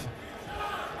drive.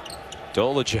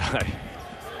 Dolajai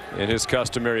in his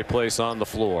customary place on the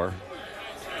floor.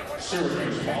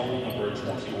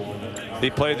 He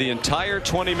played the entire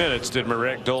 20 minutes, did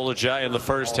Marek Dolajai, in the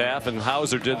first half, and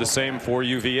Hauser did the same for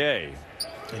UVA.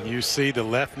 And you see the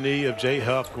left knee of Jay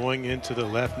Huff going into the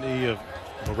left knee of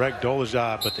Marek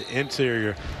Dolajai, but the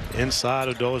interior, inside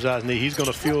of Dolajai's knee, he's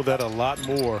going to feel that a lot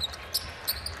more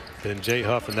than Jay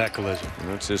Huff in that collision. And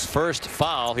it's his first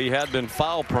foul. He had been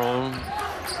foul prone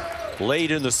late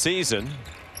in the season.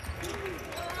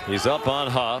 He's up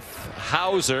on Huff.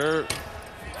 Hauser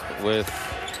with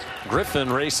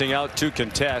Griffin racing out to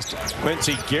contest.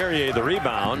 Quincy Guerrier the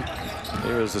rebound.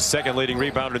 He was the second leading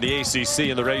rebounder in the ACC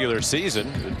in the regular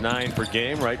season, with 9 per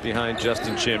game, right behind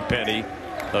Justin Champagnie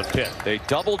of Pitt. They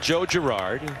doubled Joe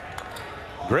Girard.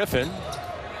 Griffin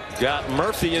got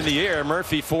Murphy in the air.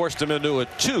 Murphy forced him into a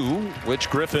 2, which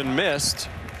Griffin missed.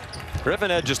 Griffin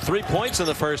had just 3 points in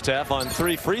the first half on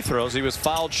 3 free throws. He was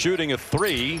fouled shooting a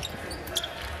 3.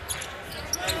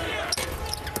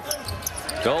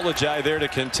 Dolajai there to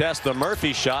contest the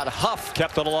Murphy shot. Huff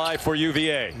kept it alive for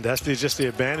UVA. That's just the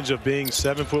advantage of being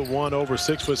 7'1" over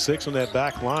 6'6" on that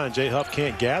back line. Jay Huff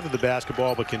can't gather the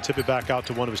basketball but can tip it back out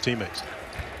to one of his teammates.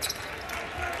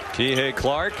 Kihei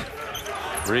Clark,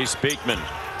 Reece Beekman,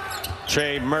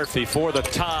 Trey Murphy for the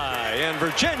tie, and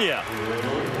Virginia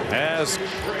has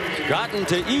gotten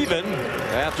to even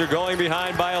after going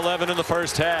behind by 11 in the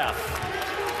first half.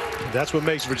 That's what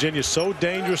makes Virginia so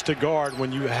dangerous to guard.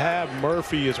 When you have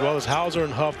Murphy as well as Hauser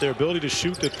and Huff, their ability to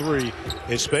shoot the three,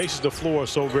 it spaces the floor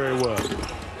so very well.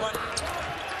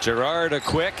 Gerard, a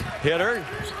quick hitter.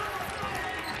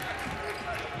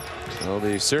 So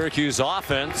the Syracuse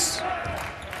offense,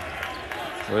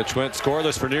 which went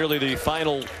scoreless for nearly the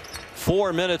final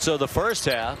 4 minutes of the first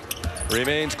half,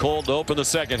 remains cold to open the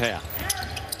second half.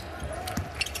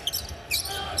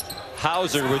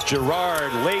 Hauser with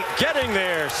Gerard late getting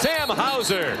there. Sam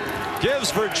Hauser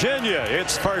gives Virginia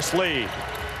its first lead.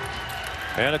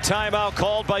 And a timeout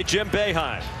called by Jim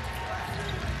Boeheim.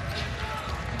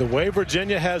 The way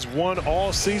Virginia has won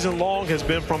all season long has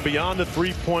been from beyond the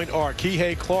three-point arc.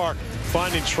 Kihei Clark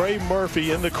finding Trey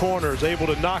Murphy in the corners, able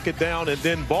to knock it down, and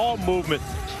then ball movement.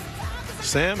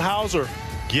 Sam Hauser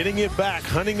getting it back,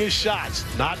 hunting his shots,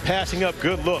 not passing up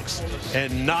good looks,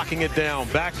 and knocking it down.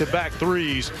 Back-to-back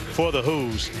threes for the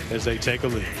Hoos as they take a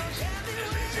lead.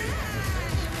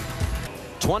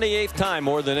 28th time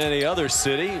more than any other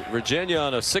city. Virginia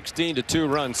on a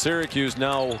 16-2 run. Syracuse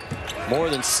now more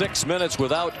than 6 minutes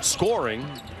without scoring,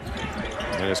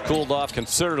 and has cooled off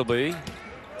considerably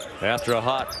after a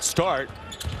hot start.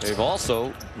 They've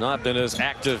also not been as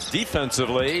active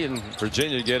defensively, and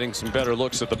Virginia getting some better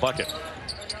looks at the bucket.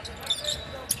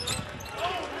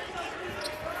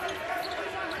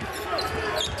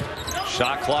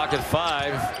 Shot clock at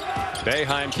 5.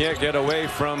 Boeheim can't get away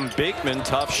from Beekman.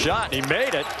 Tough shot. He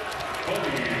made it.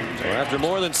 So after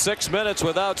more than 6 minutes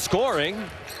without scoring,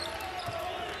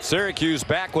 Syracuse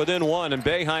back within 1, and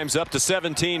Boeheim's up to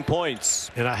 17 points.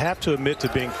 And I have to admit to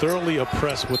being thoroughly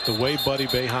impressed with the way Buddy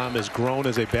Boeheim has grown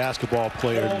as a basketball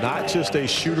player, not just a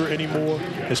shooter anymore,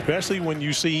 especially when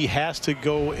you see he has to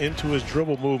go into his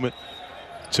dribble movement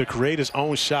to create his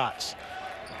own shots.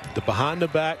 The behind the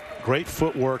back, great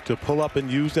footwork to pull up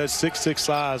and use that 6'6"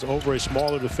 size over a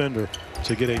smaller defender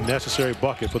to get a necessary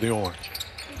bucket for the Orange.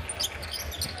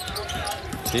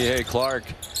 Kihei Clark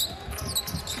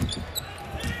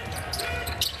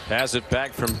has it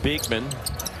back from Beekman.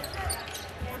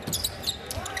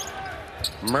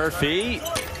 Murphy.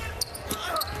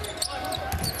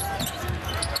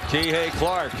 Kihei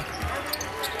Clark.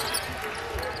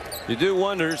 You do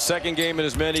wonder, second game in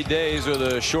as many days with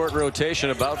a short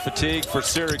rotation, about fatigue for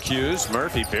Syracuse.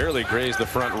 Murphy barely grazed the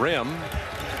front rim.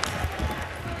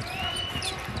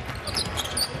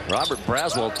 Robert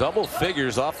Braswell double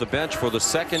figures off the bench for the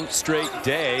second straight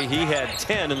day. He had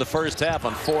 10 in the first half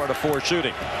on 4 out of 4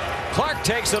 shooting. Clark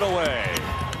takes it away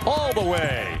all the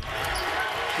way.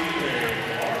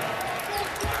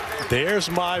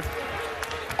 There's my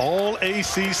all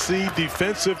ACC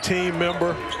defensive team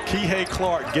member, Kihei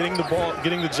Clark, getting the ball,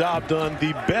 getting the job done.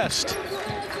 The best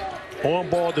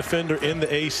on-ball defender in the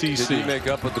ACC. Did he make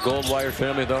up with the Goldwire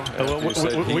family, though?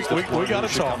 We got to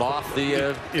talk. Come off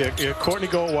the, yeah, Courtney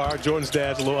Goldwire, Jordan's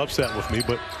dad's a little upset with me,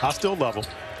 but I still love him.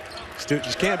 Still,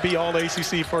 just can't be all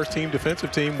ACC first team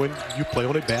defensive team when you play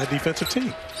on a bad defensive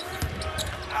team.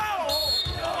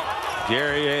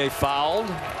 Guerrier fouled.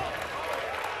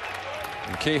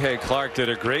 And Kihei Clark did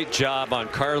a great job on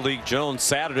Carleague Jones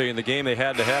Saturday in the game they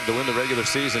had to win the regular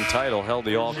season title. Held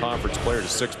the all-conference player to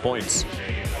 6 points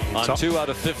on 2 out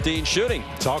of 15 shooting.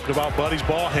 Talking about Buddy's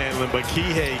ball handling, but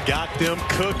Kihei got them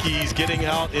cookies, getting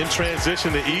out in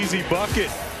transition, the easy bucket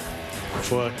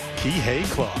for Kihei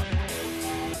Clark.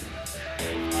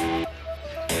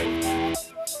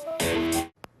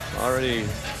 Already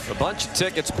a bunch of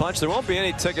tickets punched. There won't be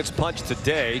any tickets punched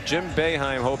today. Jim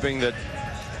Boeheim hoping that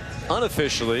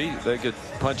unofficially they could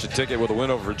punch a ticket with a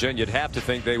win over Virginia. You'd have to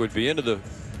think they would be into the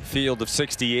field of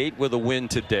 68 with a win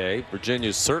today.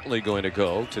 Virginia's certainly going to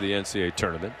go to the NCAA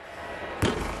tournament.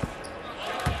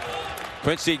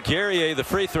 Quincy Guerrier, the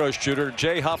free throw shooter.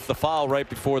 Jay Huff, the foul right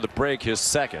before the break, his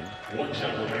second.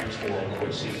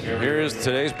 Here's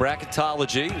today's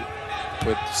bracketology,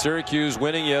 with Syracuse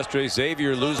winning yesterday,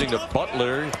 Xavier losing to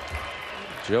Butler.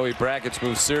 Joey Brackets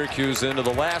moves Syracuse into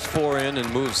the last 4 in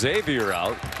and moves Xavier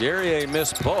out. Guerrier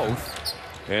missed both,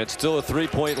 and still a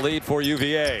 3-point lead for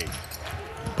UVA.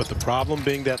 But the problem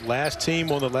being that last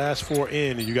team on the last 4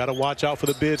 in, and you got to watch out for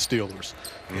the bid stealers.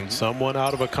 And someone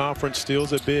out of a conference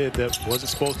steals a bid that wasn't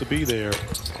supposed to be there.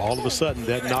 All of a sudden,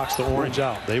 that knocks the Orange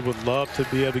out. They would love to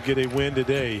be able to get a win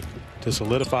today to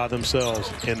solidify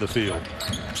themselves in the field.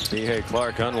 D.A.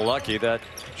 Clark unlucky. That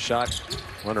shot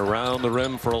went around the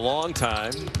rim for a long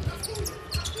time.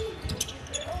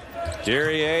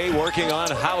 Guerrier working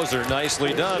on Hauser.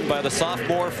 Nicely done by the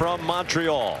sophomore from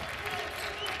Montreal.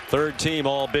 Third team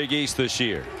all Big East this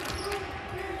year.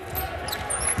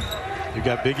 You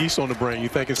got Big East on the brain. You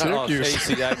thinking Syracuse?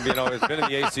 You know, it's been in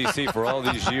the ACC for all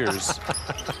these years,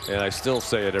 and I still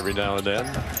say it every now and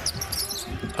then.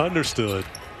 Understood.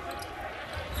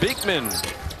 Beekman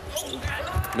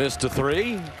missed a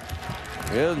 3. He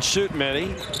didn't shoot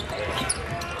many.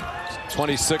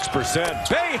 26%.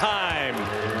 Boeheim,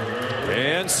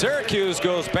 and Syracuse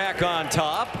goes back on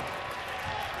top.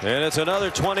 And it's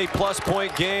another 20-plus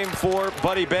point game for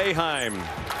Buddy Boeheim.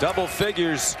 Double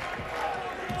figures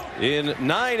in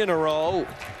 9 in a row,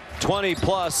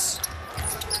 20-plus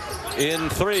in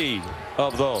 3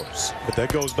 of those. But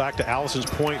that goes back to Allison's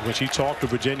point when she talked to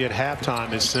Virginia at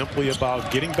halftime. It's simply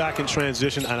about getting back in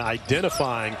transition and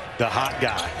identifying the hot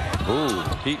guy. Ooh,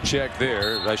 heat check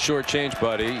there. A short change,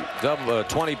 Buddy.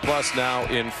 20-plus now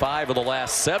in 5 of the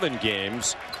last 7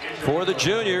 games for the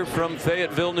junior from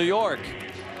Fayetteville, New York.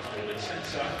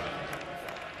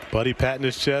 Buddy patting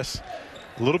his chest.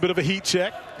 A little bit of a heat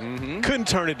check. Couldn't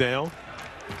turn it down.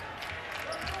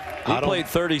 He played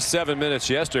 37 minutes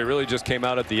yesterday. Really just came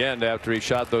out at the end after he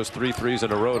shot those 3 threes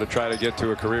in a row to try to get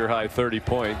to a career high 30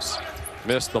 points.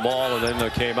 Missed them all, and then they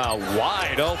came out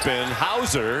wide open.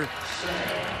 Hauser.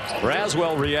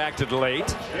 Braswell reacted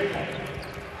late.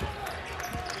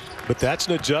 But that's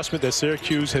an adjustment that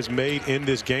Syracuse has made in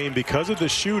this game because of the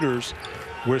shooters,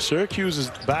 where Syracuse's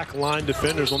back line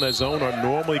defenders on that zone are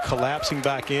normally collapsing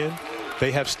back in.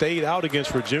 They have stayed out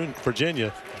against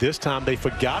Virginia. This time they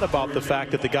forgot about the fact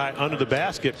that the guy under the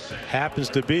basket happens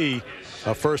to be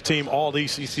a first-team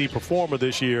All-ACC performer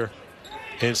this year.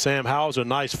 And Sam Hauser,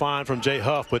 nice find from Jay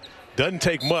Huff, but doesn't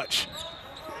take much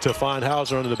to find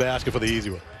Hauser under the basket for the easy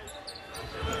one.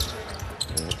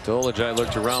 Dolejai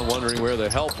looked around wondering where the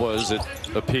help was. It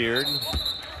appeared.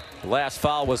 The last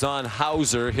foul was on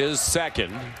Hauser, his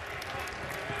second.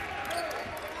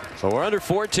 So we're under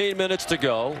 14 minutes to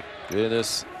go in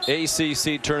this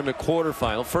ACC Tournament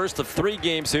quarterfinal. First of 3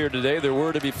 games here today. There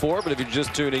were to be 4, but if you're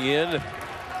just tuning in,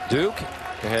 Duke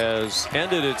has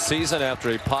ended its season after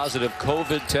a positive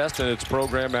COVID test in its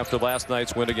program after last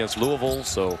night's win against Louisville.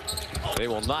 So they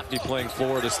will not be playing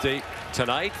Florida State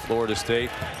tonight. Florida State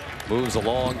moves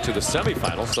along to the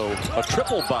semifinals. So a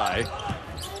triple bye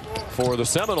for the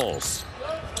Seminoles,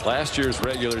 last year's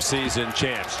regular season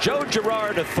champs. Joe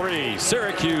Girard a 3.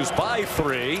 Syracuse by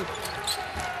 3.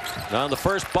 Now the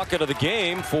first bucket of the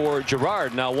game for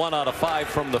Girard. Now 1 out of 5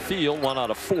 from the field, 1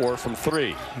 out of 4 from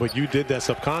 3. But you did that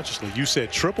subconsciously. You said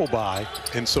triple bye,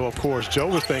 and so of course Joe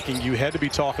was thinking you had to be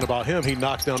talking about him. He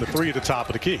knocks down the 3 at the top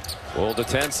of the key. Well, the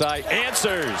 10 side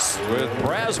answers with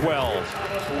Braswell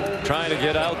trying to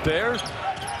get out there.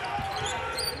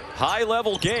 High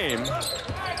level game.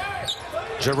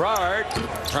 Girard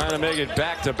trying to make it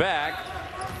back to back.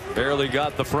 Barely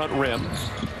got the front rim.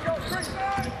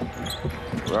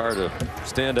 Girard, a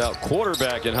standout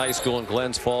quarterback in high school in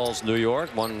Glens Falls, New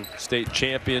York. Won state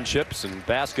championships in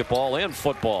basketball and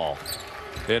football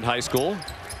in high school.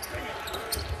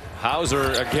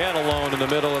 Hauser again alone in the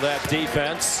middle of that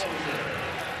defense.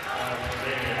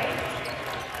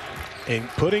 And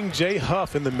putting Jay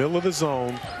Huff in the middle of the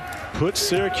zone puts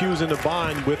Syracuse in the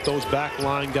bind with those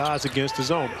backline guys against the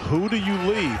zone. Who do you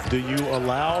leave? Do you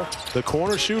allow the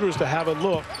corner shooters to have a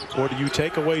look, or do you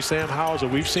take away Sam Hauser?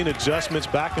 We've seen adjustments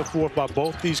back and forth by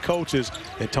both these coaches,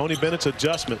 and Tony Bennett's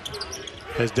adjustment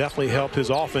has definitely helped his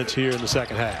offense here in the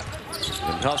second half.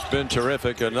 And Huff's been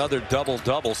terrific. Another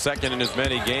double-double, second in as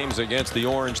many games against the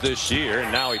Orange this year,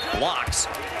 and now he blocks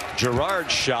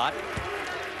Girard's shot,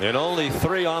 and only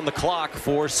 3 on the clock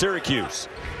for Syracuse.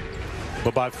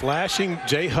 But by flashing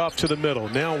Jay Huff to the middle,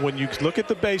 now when you look at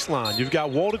the baseline, you've got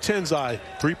Walter Tenzai,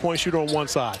 3-point shooter on one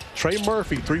side, Trey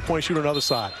Murphy, 3-point shooter on the other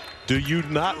side. Do you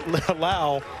not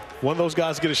allow one of those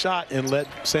guys to get a shot and let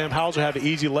Sam Hauser have an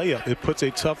easy layup? It puts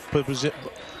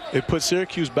it puts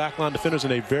Syracuse backline defenders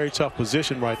in a very tough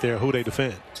position right there, who they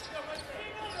defend.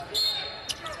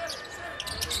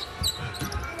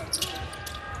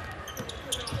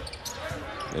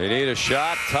 They need a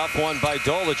shot. Tough one by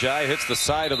Dolejai. Hits the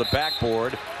side of the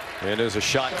backboard, and is a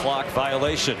shot clock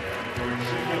violation.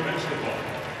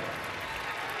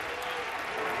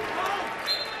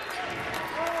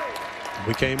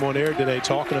 We came on air today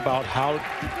talking about how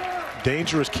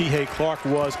dangerous Kihei Clark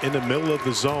was in the middle of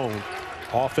the zone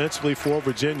offensively for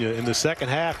Virginia. In the second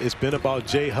half, it's been about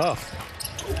Jay Huff.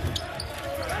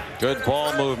 Good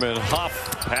ball movement.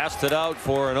 Huff passed it out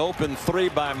for an open three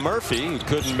by Murphy. He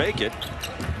couldn't make it.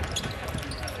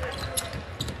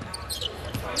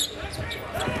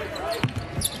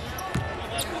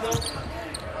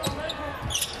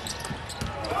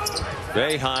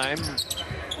 Boeheim.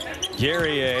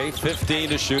 Guerrier, 15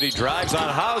 to shoot. He drives on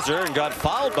Hauser and got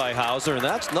fouled by Hauser, and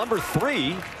that's number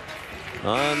 3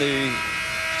 on the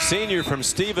senior from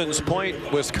Stevens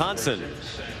Point, Wisconsin.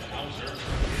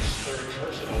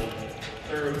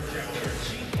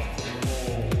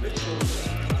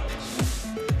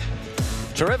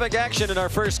 Terrific action in our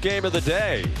first game of the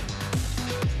day.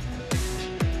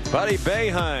 Buddy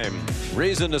Boeheim,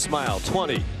 reason to smile,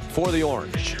 20 for the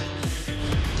Orange.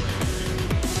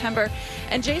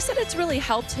 And Jay said it's really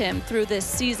helped him through this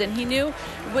season. He knew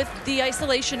with the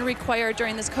isolation required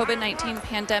during this COVID-19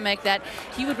 pandemic that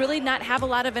he would really not have a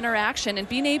lot of interaction, and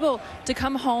being able to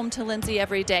come home to Lindsay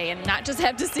every day and not just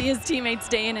have to see his teammates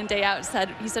day in and day out,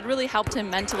 he said really helped him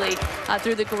mentally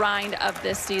through the grind of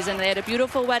this season. They had a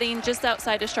beautiful wedding just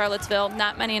outside of Charlottesville.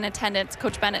 Not many in attendance.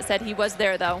 Coach Bennett said he was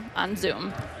there, though, on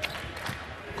Zoom.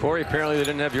 Corey, apparently they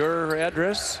didn't have your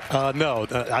address? No,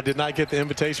 I did not get the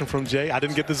invitation from Jay. I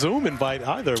didn't get the Zoom invite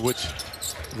either, which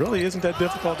really isn't that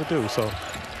difficult to do. So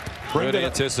good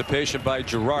anticipation by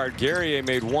Gerard. Guerrier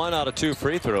made 1 out of 2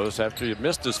 free throws after he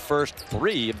missed his first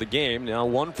 3 of the game. Now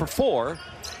 1 for 4.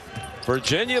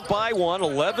 Virginia by 1,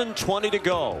 11:20 to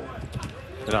go.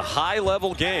 In a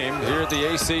high-level game here at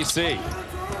the ACC.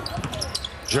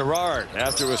 Gerard,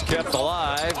 after it was kept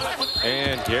alive,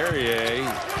 and Guerrier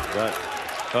got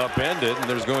upended, and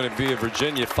there's going to be a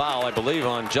Virginia foul, I believe,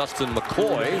 on Justin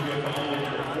McCoy.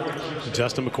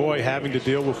 Justin McCoy having to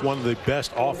deal with one of the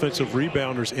best offensive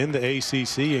rebounders in the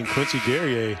ACC in Quincy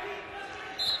Guerrier.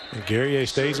 And Guerrier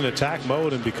stays in attack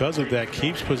mode, and because of that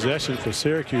keeps possession for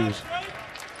Syracuse.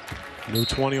 New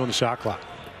 20 on the shot clock.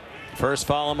 First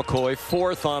foul on McCoy,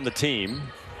 4th on the team.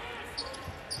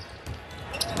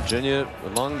 Virginia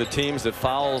among the teams that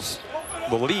fouls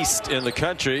the least in the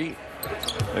country.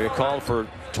 They get called for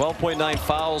 12.9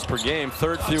 fouls per game,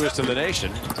 3rd fewest in the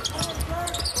nation.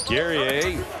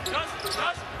 Guerrier,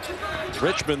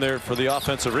 Richmond there for the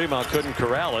offensive rebound, couldn't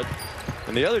corral it.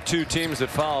 And the other 2 teams that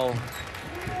foul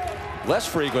less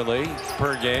frequently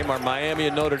per game are Miami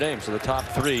and Notre Dame. So the top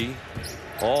 3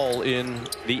 all in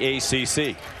the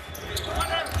ACC.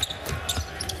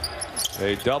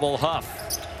 A double Huff.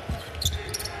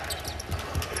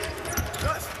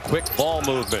 Quick ball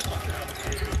movement.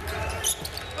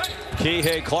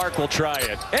 Kihei Clark will try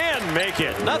it and make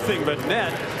it. Nothing but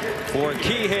net for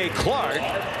Kihei Clark,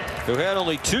 who had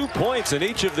only 2 points in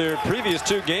each of their previous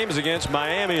 2 games against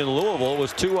Miami and Louisville. It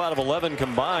was 2 out of 11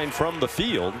 combined from the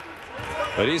field.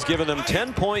 But he's given them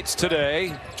 10 points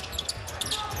today.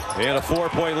 And a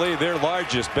 4-point lead, their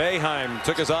largest. Boeheim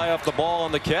took his eye off the ball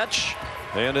on the catch,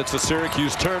 and it's a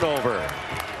Syracuse turnover.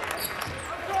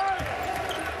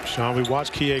 Sean, we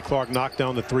watched Kihei Clark knock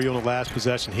down the 3 on the last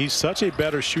possession. He's such a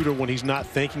better shooter when he's not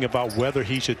thinking about whether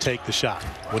he should take the shot.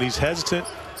 When he's hesitant,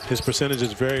 his percentage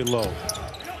is very low.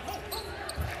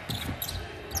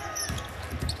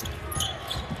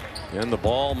 And the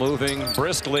ball moving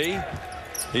briskly.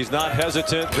 He's not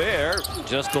hesitant there,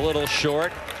 just a little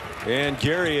short. And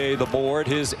Guerrier the board,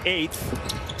 his 8th.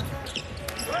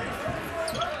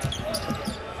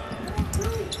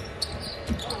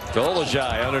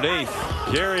 Dolezaj underneath.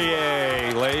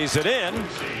 Guerrier lays it in.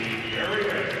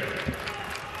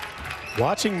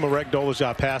 Watching Marek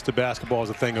Dolezaj pass the basketball is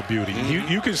a thing of beauty.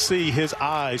 You can see his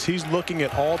eyes. He's looking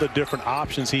at all the different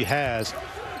options he has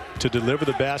to deliver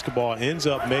the basketball. Ends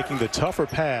up making the tougher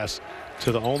pass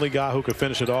to the only guy who could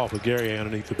finish it off with Guerrier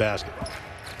underneath the basket.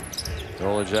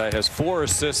 Dolezaj has 4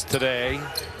 assists today.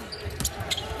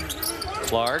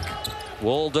 Clark.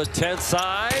 Wolde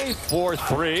Tensai for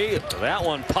 3. That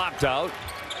one popped out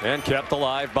and kept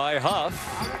alive by Huff.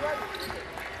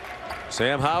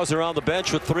 Sam Hauser on the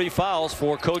bench with 3 fouls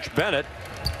for Coach Bennett.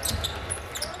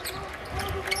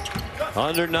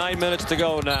 Under 9 minutes to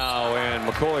go now,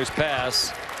 and McCoy's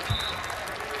pass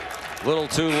a little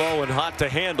too low and hot to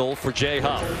handle for Jay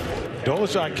Huff.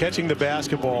 Dolezaj catching the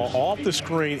basketball off the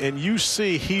screen, and you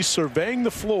see he's surveying the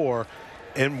floor,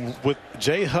 and with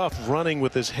Jay Huff running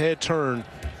with his head turned,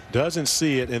 doesn't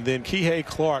see it, and then Kihei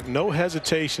Clark, no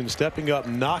hesitation, stepping up,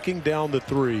 knocking down the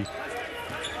 3.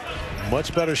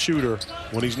 Much better shooter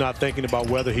when he's not thinking about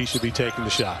whether he should be taking the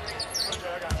shot.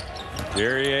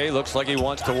 Guerrier looks like he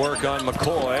wants to work on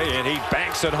McCoy, and he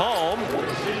banks it home.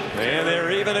 And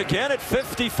they're even again at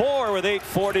 54 with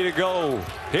 8:40 to go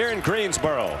here in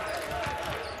Greensboro.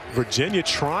 Virginia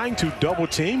trying to double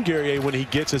team Guerrier when he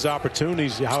gets his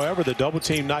opportunities. However, the double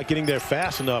team not getting there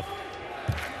fast enough.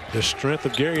 The strength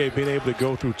of Guerrier being able to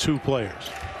go through 2 players.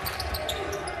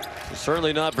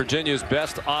 Certainly not Virginia's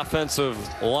best offensive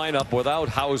lineup without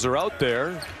Hauser out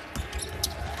there.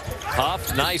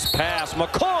 Huff, nice pass.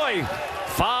 McCoy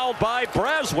fouled by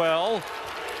Braswell.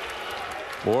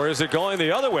 Or is it going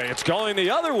the other way? It's going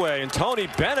the other way. And Tony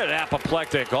Bennett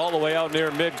apoplectic all the way out near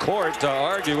midcourt to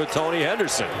argue with Tony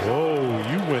Henderson. Whoa,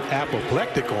 you went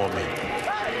apoplectic on me.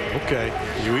 Okay,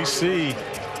 UEC,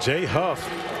 Jay Huff.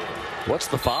 What's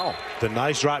the foul? The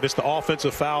nice drive. It's the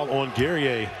offensive foul on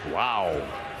Guerrier. Wow.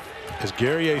 As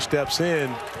Guerrier steps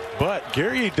in, but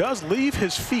Guerrier does leave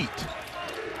his feet.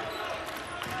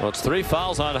 Well, it's 3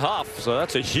 fouls on Huff, so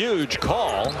that's a huge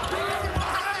call.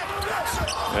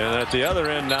 And at the other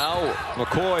end now,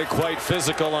 McCoy quite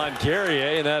physical on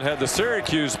Guerrier, and that had the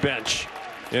Syracuse bench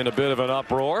in a bit of an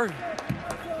uproar.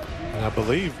 And I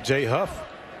believe Jay Huff,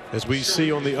 as we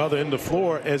see on the other end of the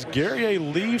floor, as Guerrier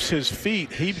leaves his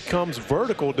feet, he becomes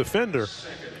vertical defender.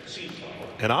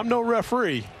 And I'm no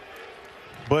referee,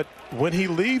 but when he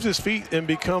leaves his feet and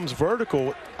becomes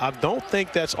vertical, I don't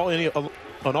think that's an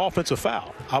offensive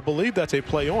foul. I believe that's a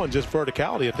play on just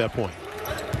verticality at that point.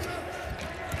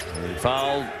 The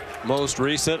foul most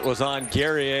recent was on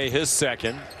Guerrier, his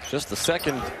second. Just the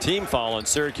second team foul on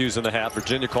Syracuse in the half.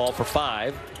 Virginia called for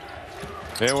 5.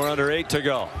 And we're under 8 to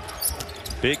go.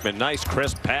 Beekman, nice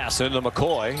crisp pass into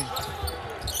McCoy.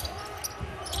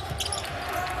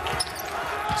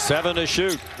 7 to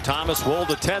shoot. Thomas Wool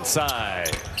to 10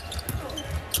 side.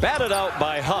 Batted out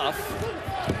by Huff.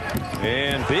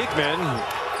 And Beekman,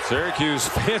 Syracuse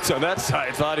fans on that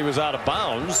side thought he was out of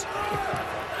bounds.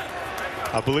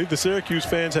 I believe the Syracuse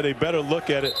fans had a better look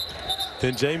at it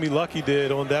than Jamie Luckey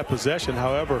did on that possession.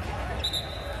 However,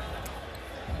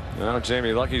 now Jamie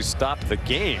Luckey stopped the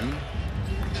game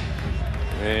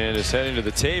and is heading to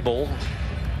the table.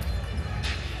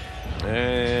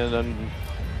 And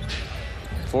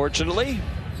unfortunately,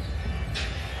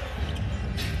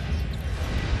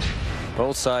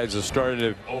 both sides have started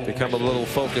to become a little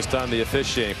focused on the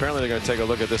officiating. Apparently, they're going to take a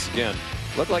look at this again.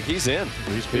 Looked like he's in.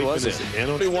 He was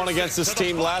in. He won against this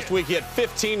team last week. He had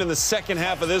 15 in the second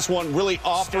half of this one, really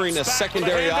offering a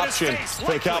secondary option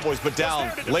for the Cowboys, but down.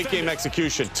 Late game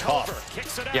execution, tough.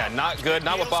 Yeah, not good.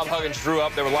 Not what Bob Huggins drew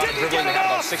up. There were a lot of dribbling. They had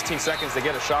about 16 seconds to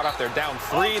get a shot off. They're down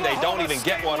 3. They don't even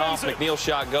get one off. McNeil's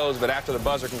shot goes, but after the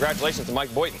buzzer, congratulations to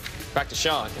Mike Boynton. Back to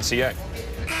Sean in CA.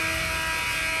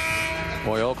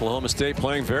 Boy, Oklahoma State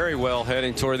playing very well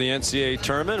heading toward the NCAA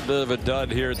tournament. A bit of a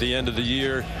dud here at the end of the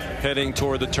year heading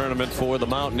toward the tournament for the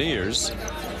Mountaineers.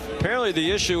 Apparently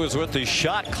the issue was with the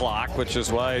shot clock, which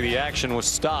is why the action was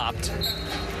stopped.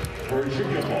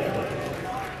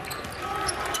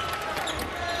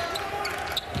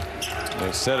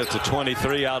 They set it to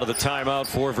 23 out of the timeout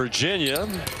for Virginia.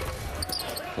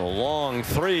 The long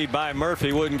 3 by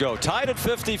Murphy wouldn't go. Tied at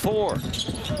 54.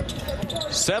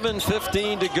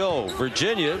 7:15 to go.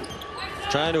 Virginia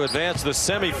trying to advance to the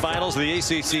semifinals of the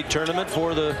ACC tournament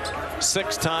for the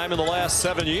 6th time in the last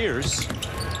 7 years.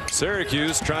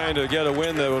 Syracuse trying to get a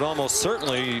win that would almost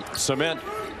certainly cement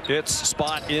its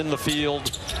spot in the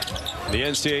field in the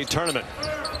NCAA tournament.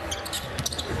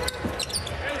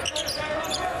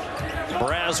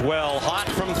 Braswell hot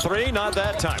from 3, not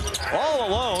that time. All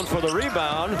alone for the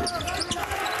rebound.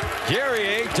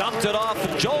 Guerrier dumped it off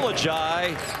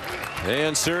Jolajai.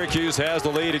 And Syracuse has the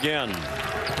lead again.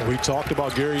 We talked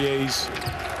about Guerrier's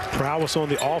prowess on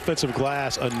the offensive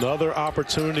glass. Another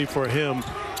opportunity for him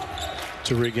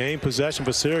to regain possession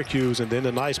for Syracuse, and then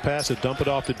a nice pass to dump it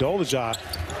off to Dolajai.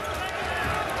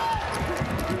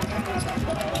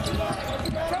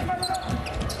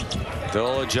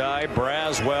 Dolajai,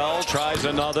 Braswell tries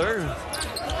another.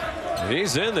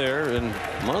 He's in there, and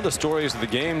one of the stories of the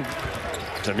game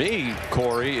to me,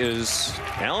 Corey, is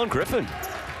Alan Griffin.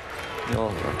 You know,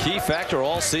 a key factor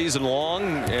all season long,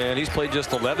 and he's played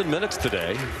just 11 minutes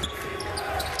today.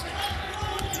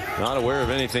 Not aware of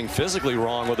anything physically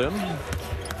wrong with him.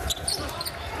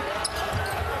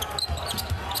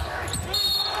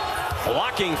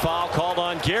 Blocking foul called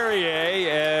on Guerrier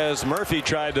as Murphy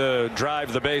tried to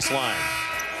drive the baseline.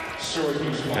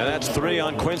 And that's 3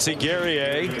 on Quincy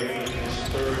Guerrier,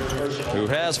 who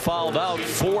has fouled out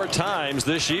 4 times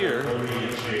this year.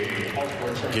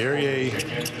 Guerrier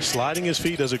sliding his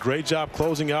feet, does a great job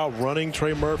closing out, running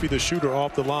Trey Murphy, the shooter,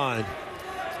 off the line,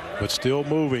 but still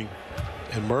moving.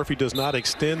 And Murphy does not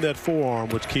extend that forearm,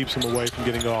 which keeps him away from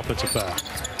getting the offensive foul.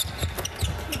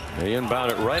 They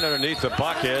inbound it right underneath the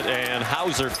bucket, and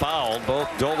Hauser fouled both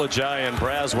Dolajai and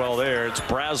Braswell there. It's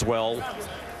Braswell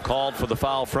called for the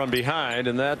foul from behind,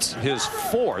 and that's his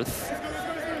 4th.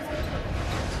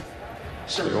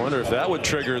 So you wonder if that would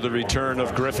trigger the return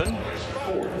of Griffin.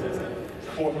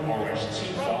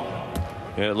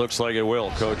 And it looks like it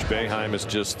will. Coach Boeheim has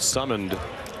just summoned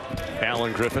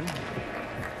Alan Griffin.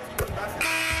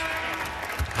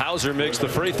 Hauser makes the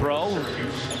free throw.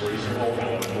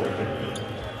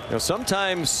 Now,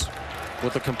 sometimes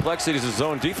with the complexities of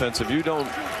zone defense, if you don't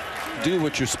do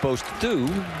what you're supposed to do,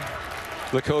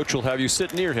 the coach will have you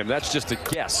sit near him. That's just a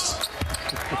guess.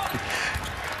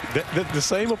 The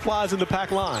same applies in the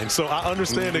pack line, so I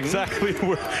understand exactly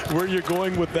where you're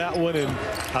going with that one, and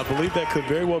I believe that could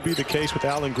very well be the case with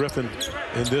Alan Griffin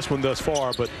in this one thus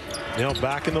far. But now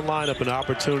back in the lineup, an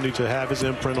opportunity to have his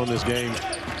imprint on this game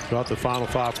throughout the final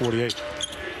 5:48.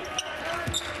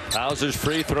 Hauser's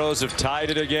free throws have tied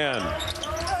it again.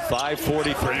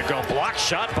 5:43 to go. Block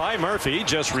shot by Murphy. He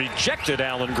just rejected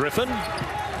Alan Griffin.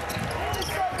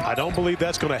 I don't believe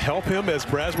that's going to help him as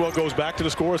Braswell goes back to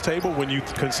the scorer's table. When you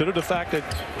consider the fact that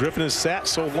Griffin has sat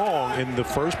so long, in the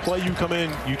first play you come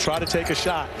in, you try to take a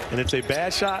shot, and it's a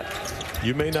bad shot,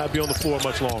 you may not be on the floor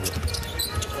much longer.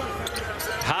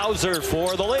 Hauser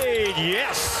for the lead.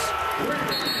 Yes.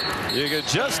 You could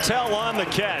just tell on the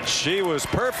catch. He was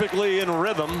perfectly in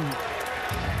rhythm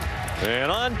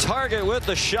and on target with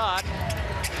the shot.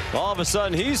 All of a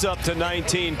sudden, he's up to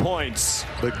 19 points.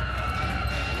 But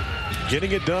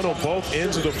getting it done on both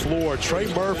ends of the floor. Trey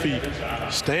Murphy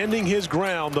standing his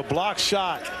ground, the block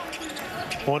shot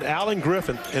on Alan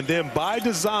Griffin, and then by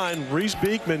design, Reece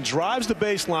Beekman drives the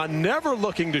baseline, never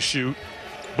looking to shoot,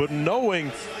 but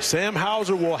knowing Sam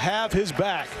Hauser will have his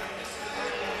back.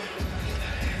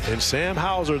 And Sam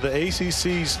Hauser, the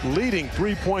ACC's leading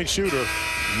three-point shooter,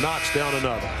 knocks down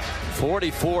another.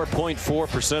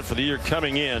 44.4% for the year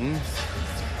coming in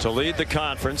to lead the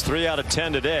conference. 3 out of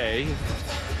 10 today.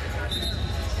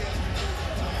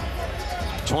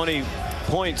 20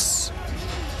 points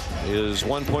is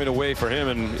 1 point away for him,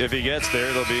 and if he gets there,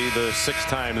 it'll be the 6th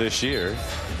time this year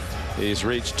he's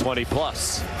reached 20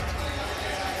 plus.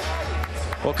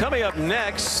 Well, coming up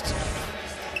next,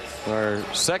 our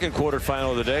second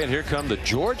quarterfinal of the day, and here come the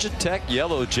Georgia Tech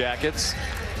Yellow Jackets,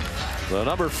 the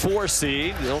number 4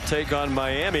 seed. They'll take on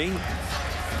Miami.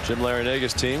 Jim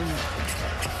Larinaga's team.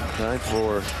 Time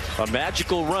for a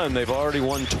magical run. They've already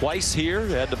won twice here.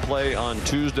 They had to play on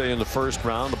Tuesday in the first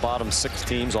round. The bottom 6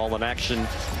 teams all in action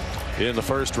in the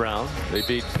first round. They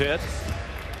beat Pitt,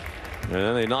 and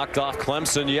then they knocked off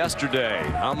Clemson yesterday.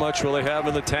 How much will they have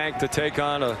in the tank to take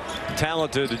on a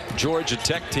talented Georgia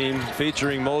Tech team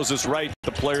featuring Moses Wright,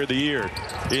 the player of the year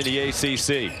in the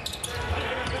ACC?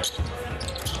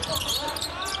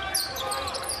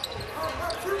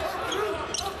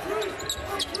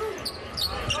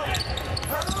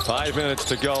 Five minutes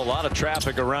to go. A lot of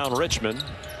traffic around Richmond.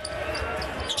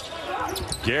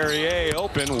 Guerrier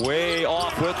open, way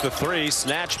off with the 3,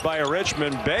 snatched by a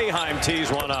Richmond. Boeheim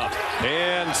tees one up,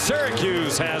 and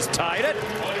Syracuse has tied it.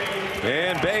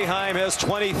 And Boeheim has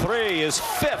 23, his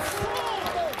 5th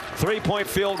 3-point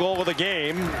field goal of the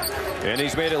game, and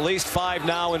he's made at least 5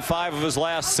 now in 5 of his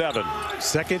last 7.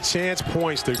 Second chance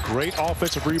points. The great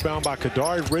offensive rebound by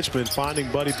Kadari Richmond, finding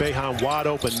Buddy Boeheim wide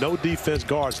open. No defense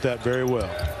guards that very well.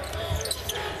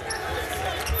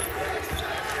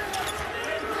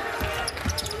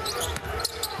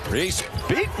 Reece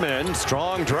Beekman,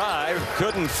 strong drive,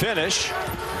 couldn't finish.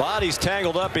 Body's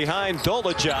tangled up behind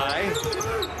Dolajai.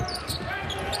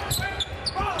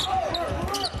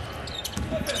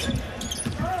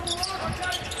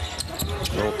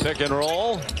 Little pick and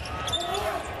roll.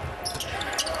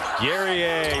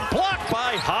 Guerrier blocked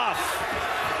by Huff.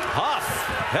 Huff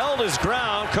held his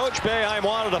ground. Coach Boeheim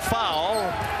wanted a foul.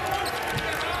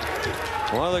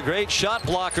 One of the great shot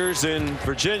blockers in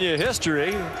Virginia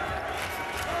history.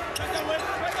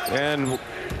 And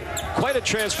quite a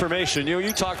transformation.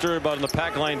 You talked earlier about in the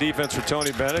pack line defense for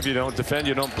Tony Bennett. If you don't defend,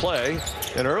 you don't play.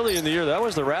 And early in the year, that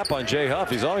was the rap on Jay Huff.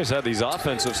 He's always had these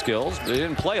offensive skills. They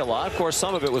didn't play a lot. Of course,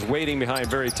 some of it was waiting behind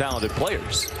very talented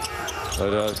players.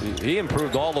 But he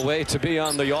improved all the way to be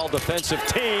on the all-defensive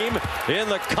team in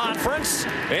the conference.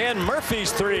 And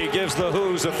Murphy's 3 gives the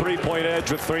Hoos a 3-point edge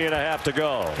with 3.5 to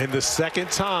go. And the second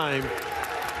time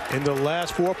in the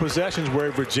last 4 possessions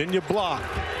where Virginia blocked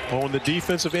on the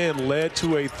defensive end led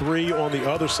to a 3 on the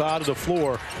other side of the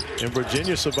floor, and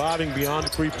Virginia surviving beyond the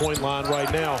 3-point line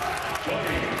right now.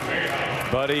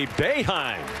 Buddy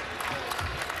Boeheim.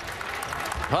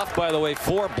 Huff, by the way,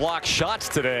 4 block shots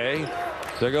today.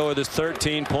 to go with his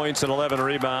 13 points and 11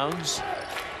 rebounds.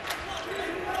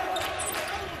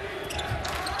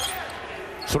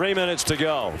 3 minutes to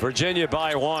go. Virginia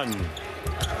by 1.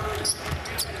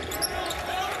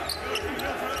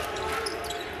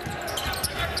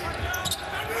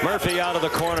 Murphy out of the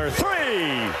corner. 3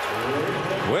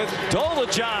 with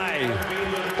Dolajai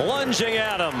lunging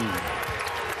at him.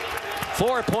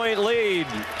 4-point lead,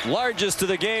 largest of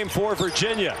the game for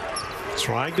Virginia.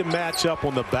 Trying to match up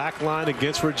on the back line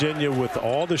against Virginia with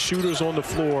all the shooters on the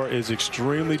floor is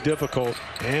extremely difficult,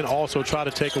 and also try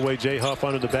to take away Jay Huff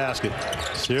under the basket.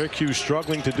 Syracuse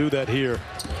struggling to do that here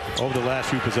over the last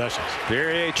few possessions.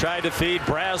 Guerrier tried to feed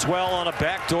Braswell on a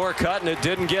backdoor cut, and it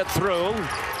didn't get through.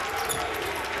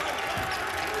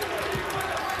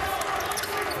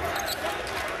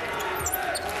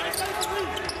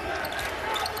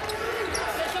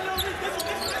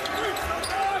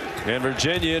 And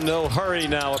Virginia in no hurry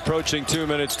now, approaching 2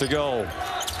 minutes to go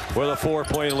with a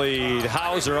 4-point lead.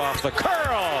 Hauser off the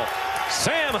curl.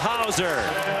 Sam Hauser.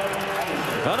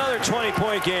 Another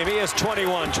 20-point game. He has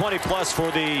 21, 20 plus for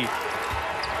the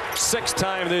 6th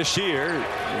time this year.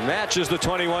 Matches the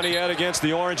 21 he had against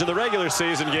the Orange in the regular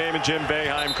season game, and Jim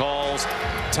Boeheim calls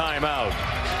timeout.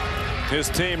 His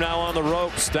team now on the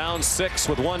ropes, down 6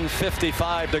 with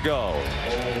 1:55 to go.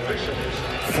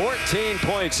 14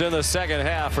 points in the second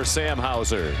half for Sam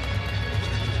Hauser.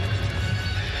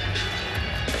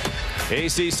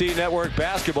 ACC Network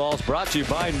Basketball is brought to you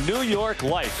by New York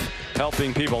Life,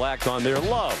 helping people act on their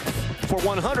love for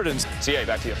 100 and... CA,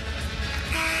 back to you.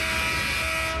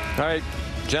 All right,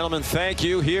 gentlemen, thank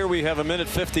you. Here we have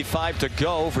 1:55 to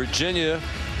go. Virginia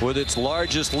with its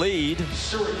largest lead.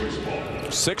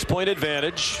 6-point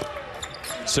advantage.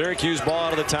 Syracuse ball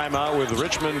out of the timeout with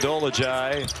Richmond,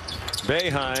 Dolajai,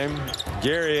 Boeheim,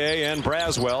 Guerrier, and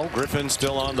Braswell. Griffin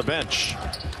still on the bench.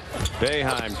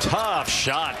 Boeheim, tough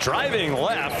shot, driving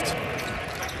left.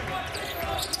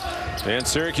 And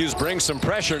Syracuse brings some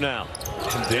pressure now.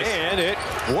 And it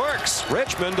works.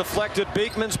 Richmond deflected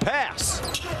Beekman's pass.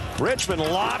 Richmond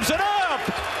lobs it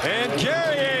up. And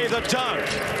Guerrier the dunk.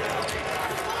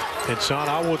 And Sean,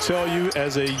 I will tell you,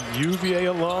 as a UVA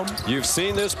alum, you've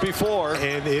seen this before,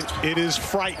 and it is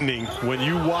frightening when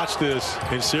you watch this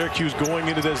and Syracuse going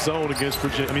into that zone against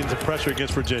Virginia. I mean, the pressure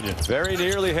against Virginia. Very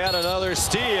nearly had another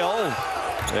steal,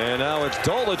 and now it's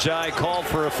Dolajai called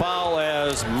for a foul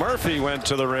as Murphy went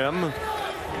to the rim.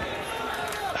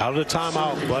 Out of the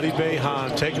timeout, Buddy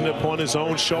Boeheim taking it upon his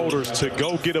own shoulders to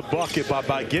go get a bucket.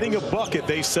 By getting a bucket,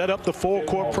 they set up the full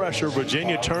court pressure.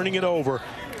 Virginia turning it over.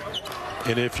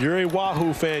 And if you're a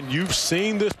Wahoo fan, you've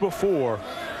seen this before.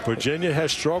 Virginia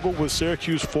has struggled with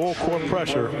Syracuse full court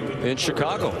pressure in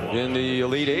Chicago in the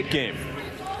Elite Eight game.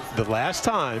 The last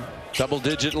time,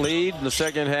 double-digit lead in the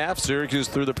second half. Syracuse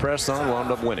threw the press on, wound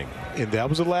up winning. And that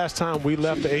was the last time we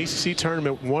left the ACC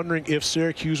tournament wondering if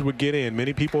Syracuse would get in.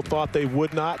 Many people thought they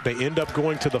would not. They end up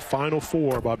going to the Final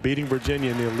Four by beating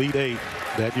Virginia in the Elite Eight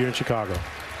that year in Chicago.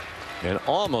 And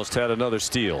almost had another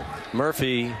steal.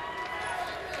 Murphy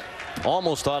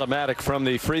almost automatic from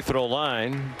the free throw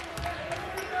line.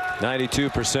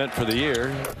 92% for the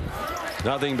year.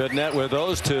 Nothing but net with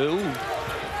those two.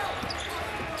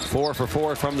 4 for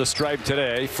 4 from the stripe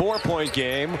today. 4-point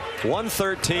game.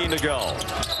 1:13 to go.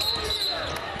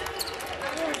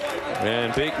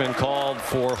 And Beekman called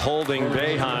for holding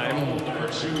Boeheim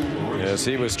as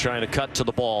he was trying to cut to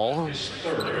the ball.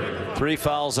 3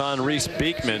 fouls on Reece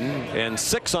Beekman and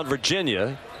 6 on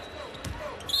Virginia.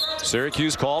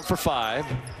 Syracuse called for 5.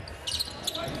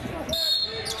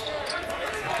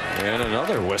 And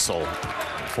another whistle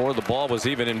before the ball was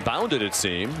even inbounded, it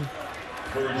seemed.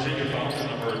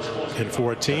 And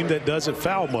for a team that doesn't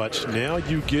foul much, now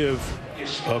you give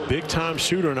a big-time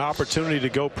shooter an opportunity to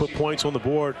go put points on the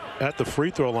board at the free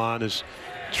throw line as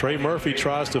Trey Murphy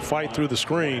tries to fight through the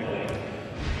screen.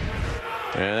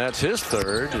 And that's his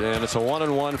 3rd, and it's a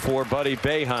 1-and-1 for Buddy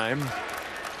Boeheim,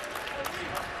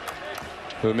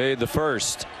 who made the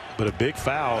 1st. But a big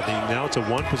foul. Now it's a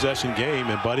 1-possession game,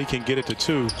 and Buddy can get it to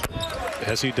 2,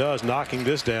 as he does, knocking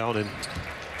this down. And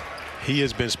he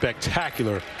has been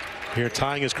spectacular here,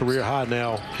 tying his career high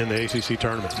now in the ACC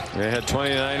tournament. They had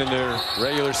 29 in their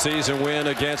regular season win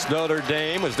against Notre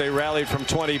Dame as they rallied from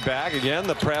 20 back. Again,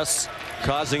 the press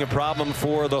causing a problem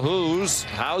for the Hoos.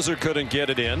 Hauser couldn't get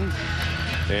it in.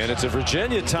 And it's a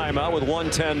Virginia timeout with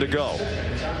 1:10 to go.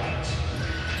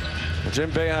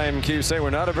 Jim Boeheim keeps saying we're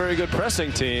not a very good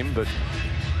pressing team, but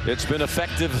it's been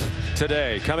effective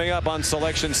today. Coming up on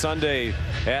Selection Sunday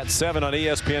at 7 on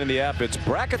ESPN and the app, it's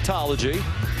Bracketology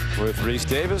with Reese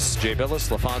Davis, Jay Billis,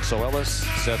 LaFonso Ellis,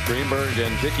 Seth Greenberg,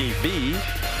 and Dickie V.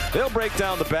 They'll break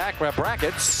down the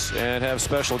brackets and have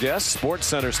special guests. Sports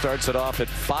Center starts it off at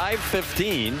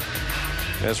 5:15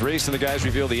 as Reece and the guys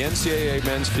reveal the NCAA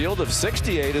men's field of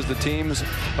 68 as the teams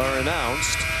are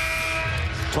announced.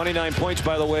 29 points,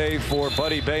 by the way, for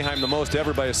Buddy Boeheim, the most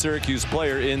ever by a Syracuse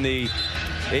player in the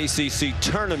ACC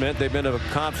tournament. They've been a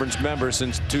conference member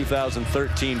since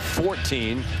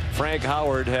 2013-14. Frank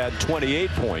Howard had 28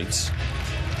 points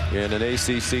in an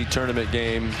ACC tournament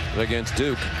game against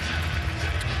Duke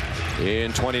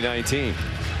in 2019.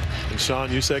 And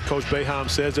Sean, you said Coach Boeheim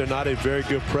says they're not a very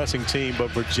good pressing team, but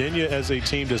Virginia as a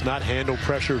team does not handle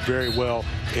pressure very well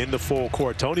in the full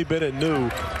court. Tony Bennett knew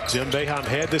Jim Boeheim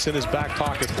had this in his back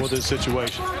pocket for this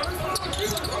situation.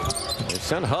 They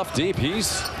sent Huff deep.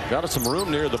 He's got some room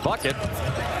near the bucket.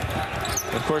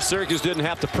 Of course, Syracuse didn't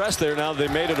have to press there. Now they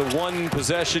made it a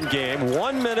one-possession game.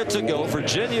 1 minute to go.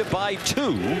 Virginia by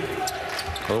 2.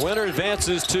 The winner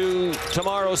advances to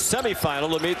tomorrow's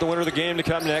semifinal to meet the winner of the game to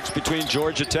come next between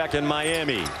Georgia Tech and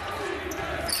Miami.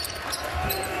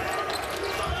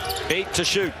 8 to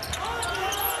shoot.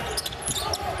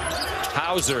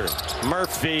 Hauser,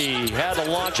 Murphy had to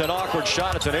launch an awkward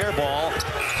shot. It's an air ball.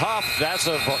 Huff, that's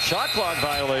a shot clock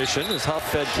violation as Huff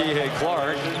fed Kihei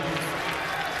Clark.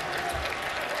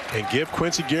 And give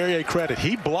Quincy Guerrier credit.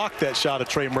 He blocked that shot of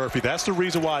Trey Murphy. That's the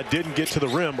reason why it didn't get to the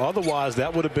rim. Otherwise,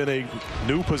 that would have been a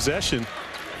new possession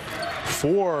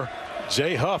for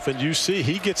Jay Huff. And you see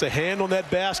he gets a hand on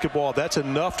that basketball. That's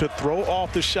enough to throw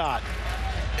off the shot.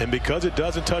 And because it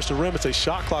doesn't touch the rim, it's a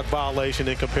shot clock violation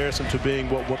in comparison to being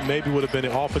what maybe would have been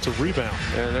an offensive rebound.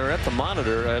 And they're at the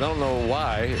monitor. I don't know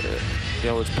why. You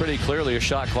know, it's pretty clearly a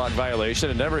shot clock violation.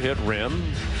 It never hit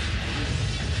rim.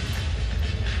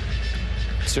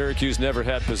 Syracuse never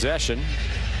had possession.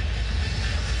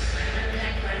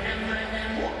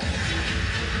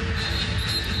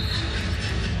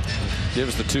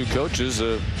 Gives the two coaches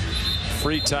a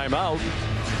free timeout.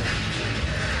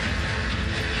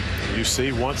 You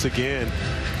see once again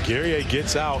Guerrier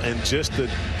gets out and just the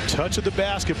touch of the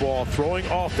basketball throwing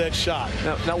off that shot.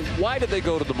 Now why did they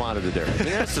go to the monitor there? I mean,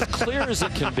 that's as clear as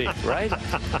it can be, right?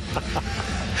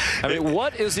 I mean,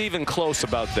 what is even close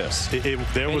about this?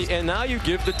 And now you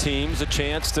give the teams a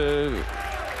chance to,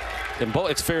 and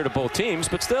it's fair to both teams,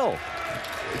 but still,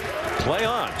 play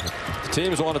on. The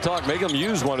teams want to talk, make them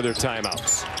use one of their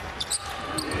timeouts.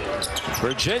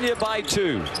 Virginia by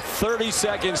 2, 30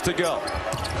 seconds to go.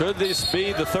 Could this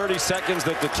be the 30 seconds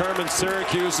that determines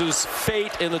Syracuse's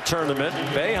fate in the tournament?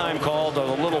 Boeheim called a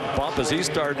little bump as he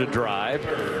started to drive.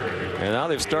 And now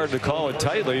they've started to call it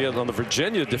tightly on the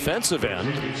Virginia defensive end.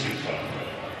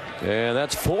 And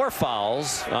that's 4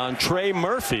 fouls on Trey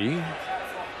Murphy.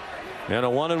 And a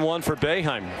 1-and-1 for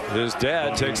Boeheim. His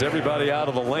dad takes everybody out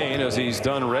of the lane as he's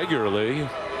done regularly.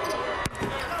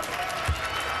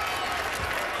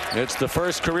 It's the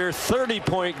first career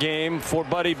 30-point game for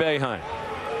Buddy Boeheim.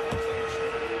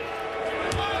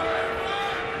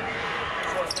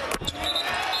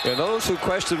 And those who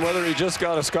question whether he just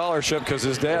got a scholarship because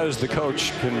his dad is the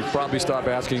coach can probably stop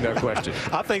asking that question.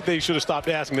 I think they should have stopped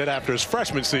asking that after his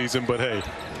freshman season, but hey,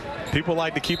 people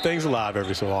like to keep things alive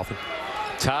every so often.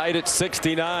 Tied at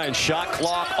 69, shot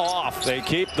clock off. They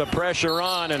keep the pressure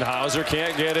on, and Hauser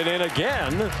can't get it in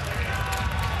again,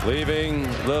 leaving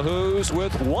the Hoos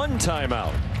with 1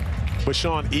 timeout. But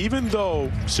Sean, even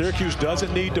though Syracuse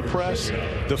doesn't need to press,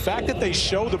 the fact that they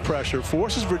show the pressure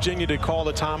forces Virginia to call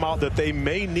a timeout that they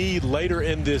may need later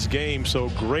in this game. So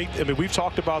great. I mean, we've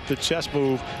talked about the chess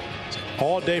move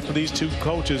all day for these two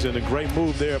coaches, and a great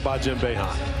move there by Jim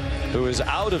Boeheim, who is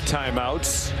out of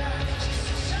timeouts.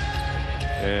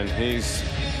 And he's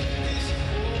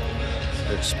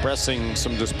expressing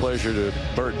some displeasure to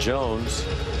Bert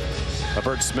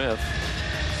Smith.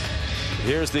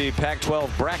 Here's the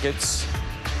Pac-12 brackets.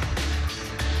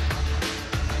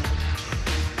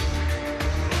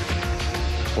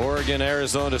 Oregon,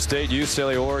 Arizona State,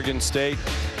 UCLA, Oregon State,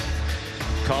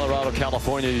 Colorado,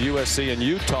 California, USC, and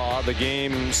Utah. The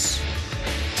games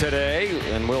today,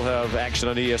 and we'll have action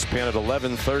on ESPN at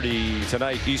 11:30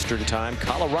 tonight Eastern time.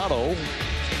 Colorado,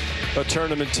 a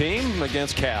tournament team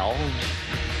against Cal.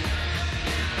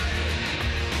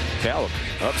 Cal,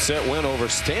 upset win over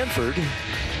Stanford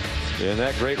in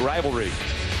that great rivalry.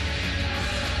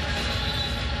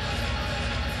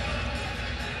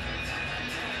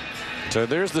 So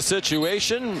there's the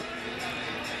situation.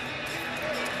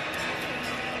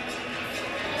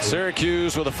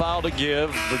 Syracuse with a foul to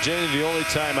give. Virginia the only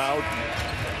timeout.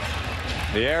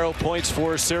 The arrow points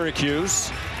for Syracuse.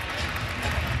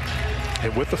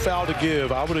 And with the foul to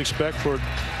give, I would expect for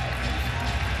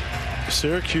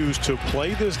Syracuse to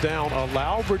play this down,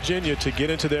 allow Virginia to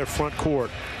get into their front court.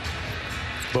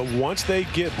 But once they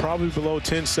get probably below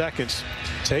 10 seconds,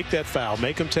 take that foul,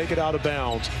 make them take it out of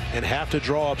bounds, and have to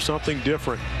draw up something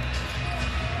different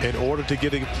in order to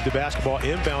get the basketball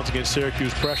inbounds against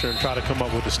Syracuse pressure and try to come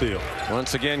up with the steal.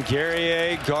 Once again,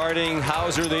 Guerrier guarding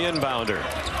Hauser, the inbounder.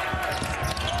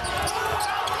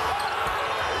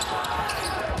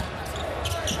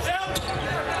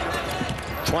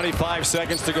 .25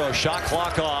 seconds to go. Shot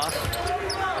clock off.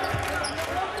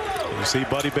 You see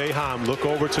Buddy Boeheim look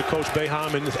over to Coach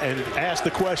Boeheim and ask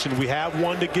the question, we have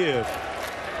one to give.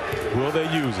 Will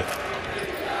they use it?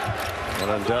 That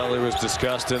undoubtedly was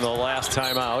discussed in the last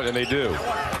timeout, and they do.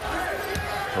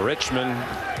 Richmond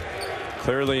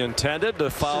clearly intended to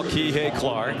foul Kihei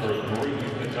Clark.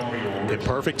 In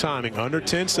perfect timing, under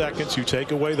 10 seconds, you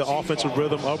take away the offensive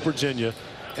rhythm of Virginia,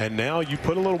 and now you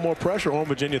put a little more pressure on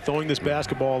Virginia throwing this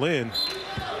basketball in.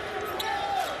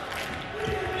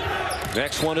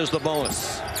 Next one is the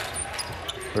bonus.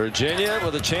 Virginia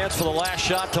with a chance for the last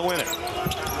shot to win it.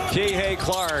 Kihei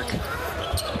Clark.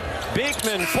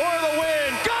 Beekman for the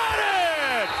win. Got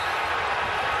it!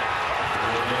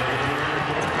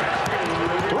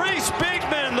 Reece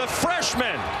Beekman, the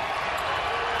freshman,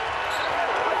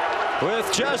 with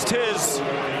just his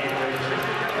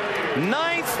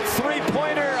 9th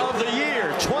three-pointer of the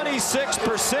year.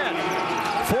 26%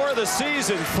 for the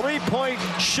season. Three-point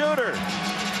shooter.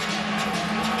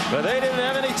 But they didn't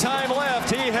have any time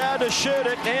left. He had to shoot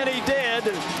it, and he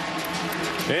did.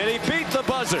 And he beat the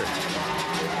buzzer.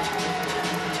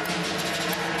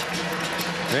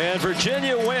 And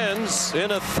Virginia wins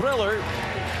in a thriller,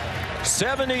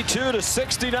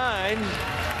 72-69,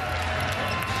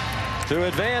 to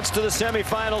advance to the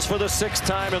semifinals for the 6th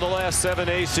time in the last 7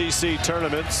 ACC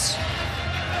tournaments.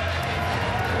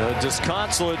 A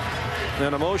disconsolate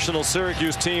and emotional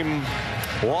Syracuse team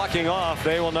walking off.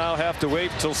 They will now have to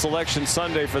wait till Selection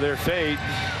Sunday for their fate.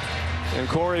 And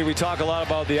Corey, we talk a lot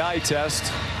about the eye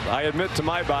test. I admit to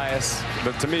my bias,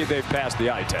 but to me they've passed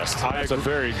the eye test. That's a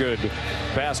very good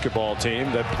basketball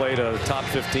team that played a top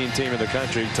 15 team in the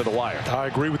country to the wire. I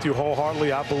agree with you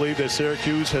wholeheartedly. I believe that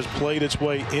Syracuse has played its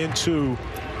way into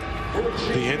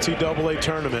the NCAA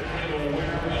tournament.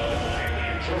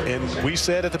 And we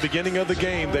said at the beginning of the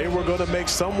game they were going to make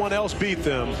someone else beat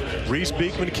them. Reece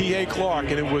Beekman, Kihei Clark,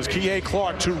 and it was Kihei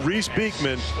Clark to Reece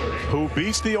Beekman who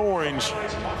beats the Orange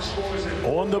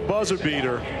on the buzzer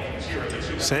beater.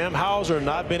 Sam Hauser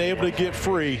not been able to get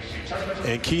free,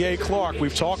 and Kihei Clark,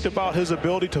 we've talked about his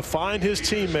ability to find his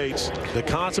teammates, the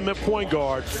consummate point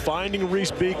guard, finding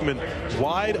Reece Beekman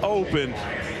wide open,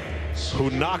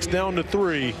 who knocks down the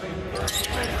three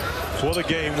for the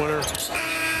game winner.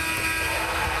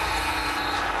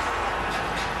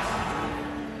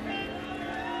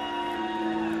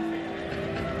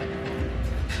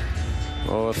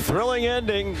 Oh, a thrilling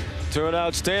ending to an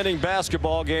outstanding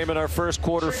basketball game in our first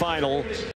quarterfinal.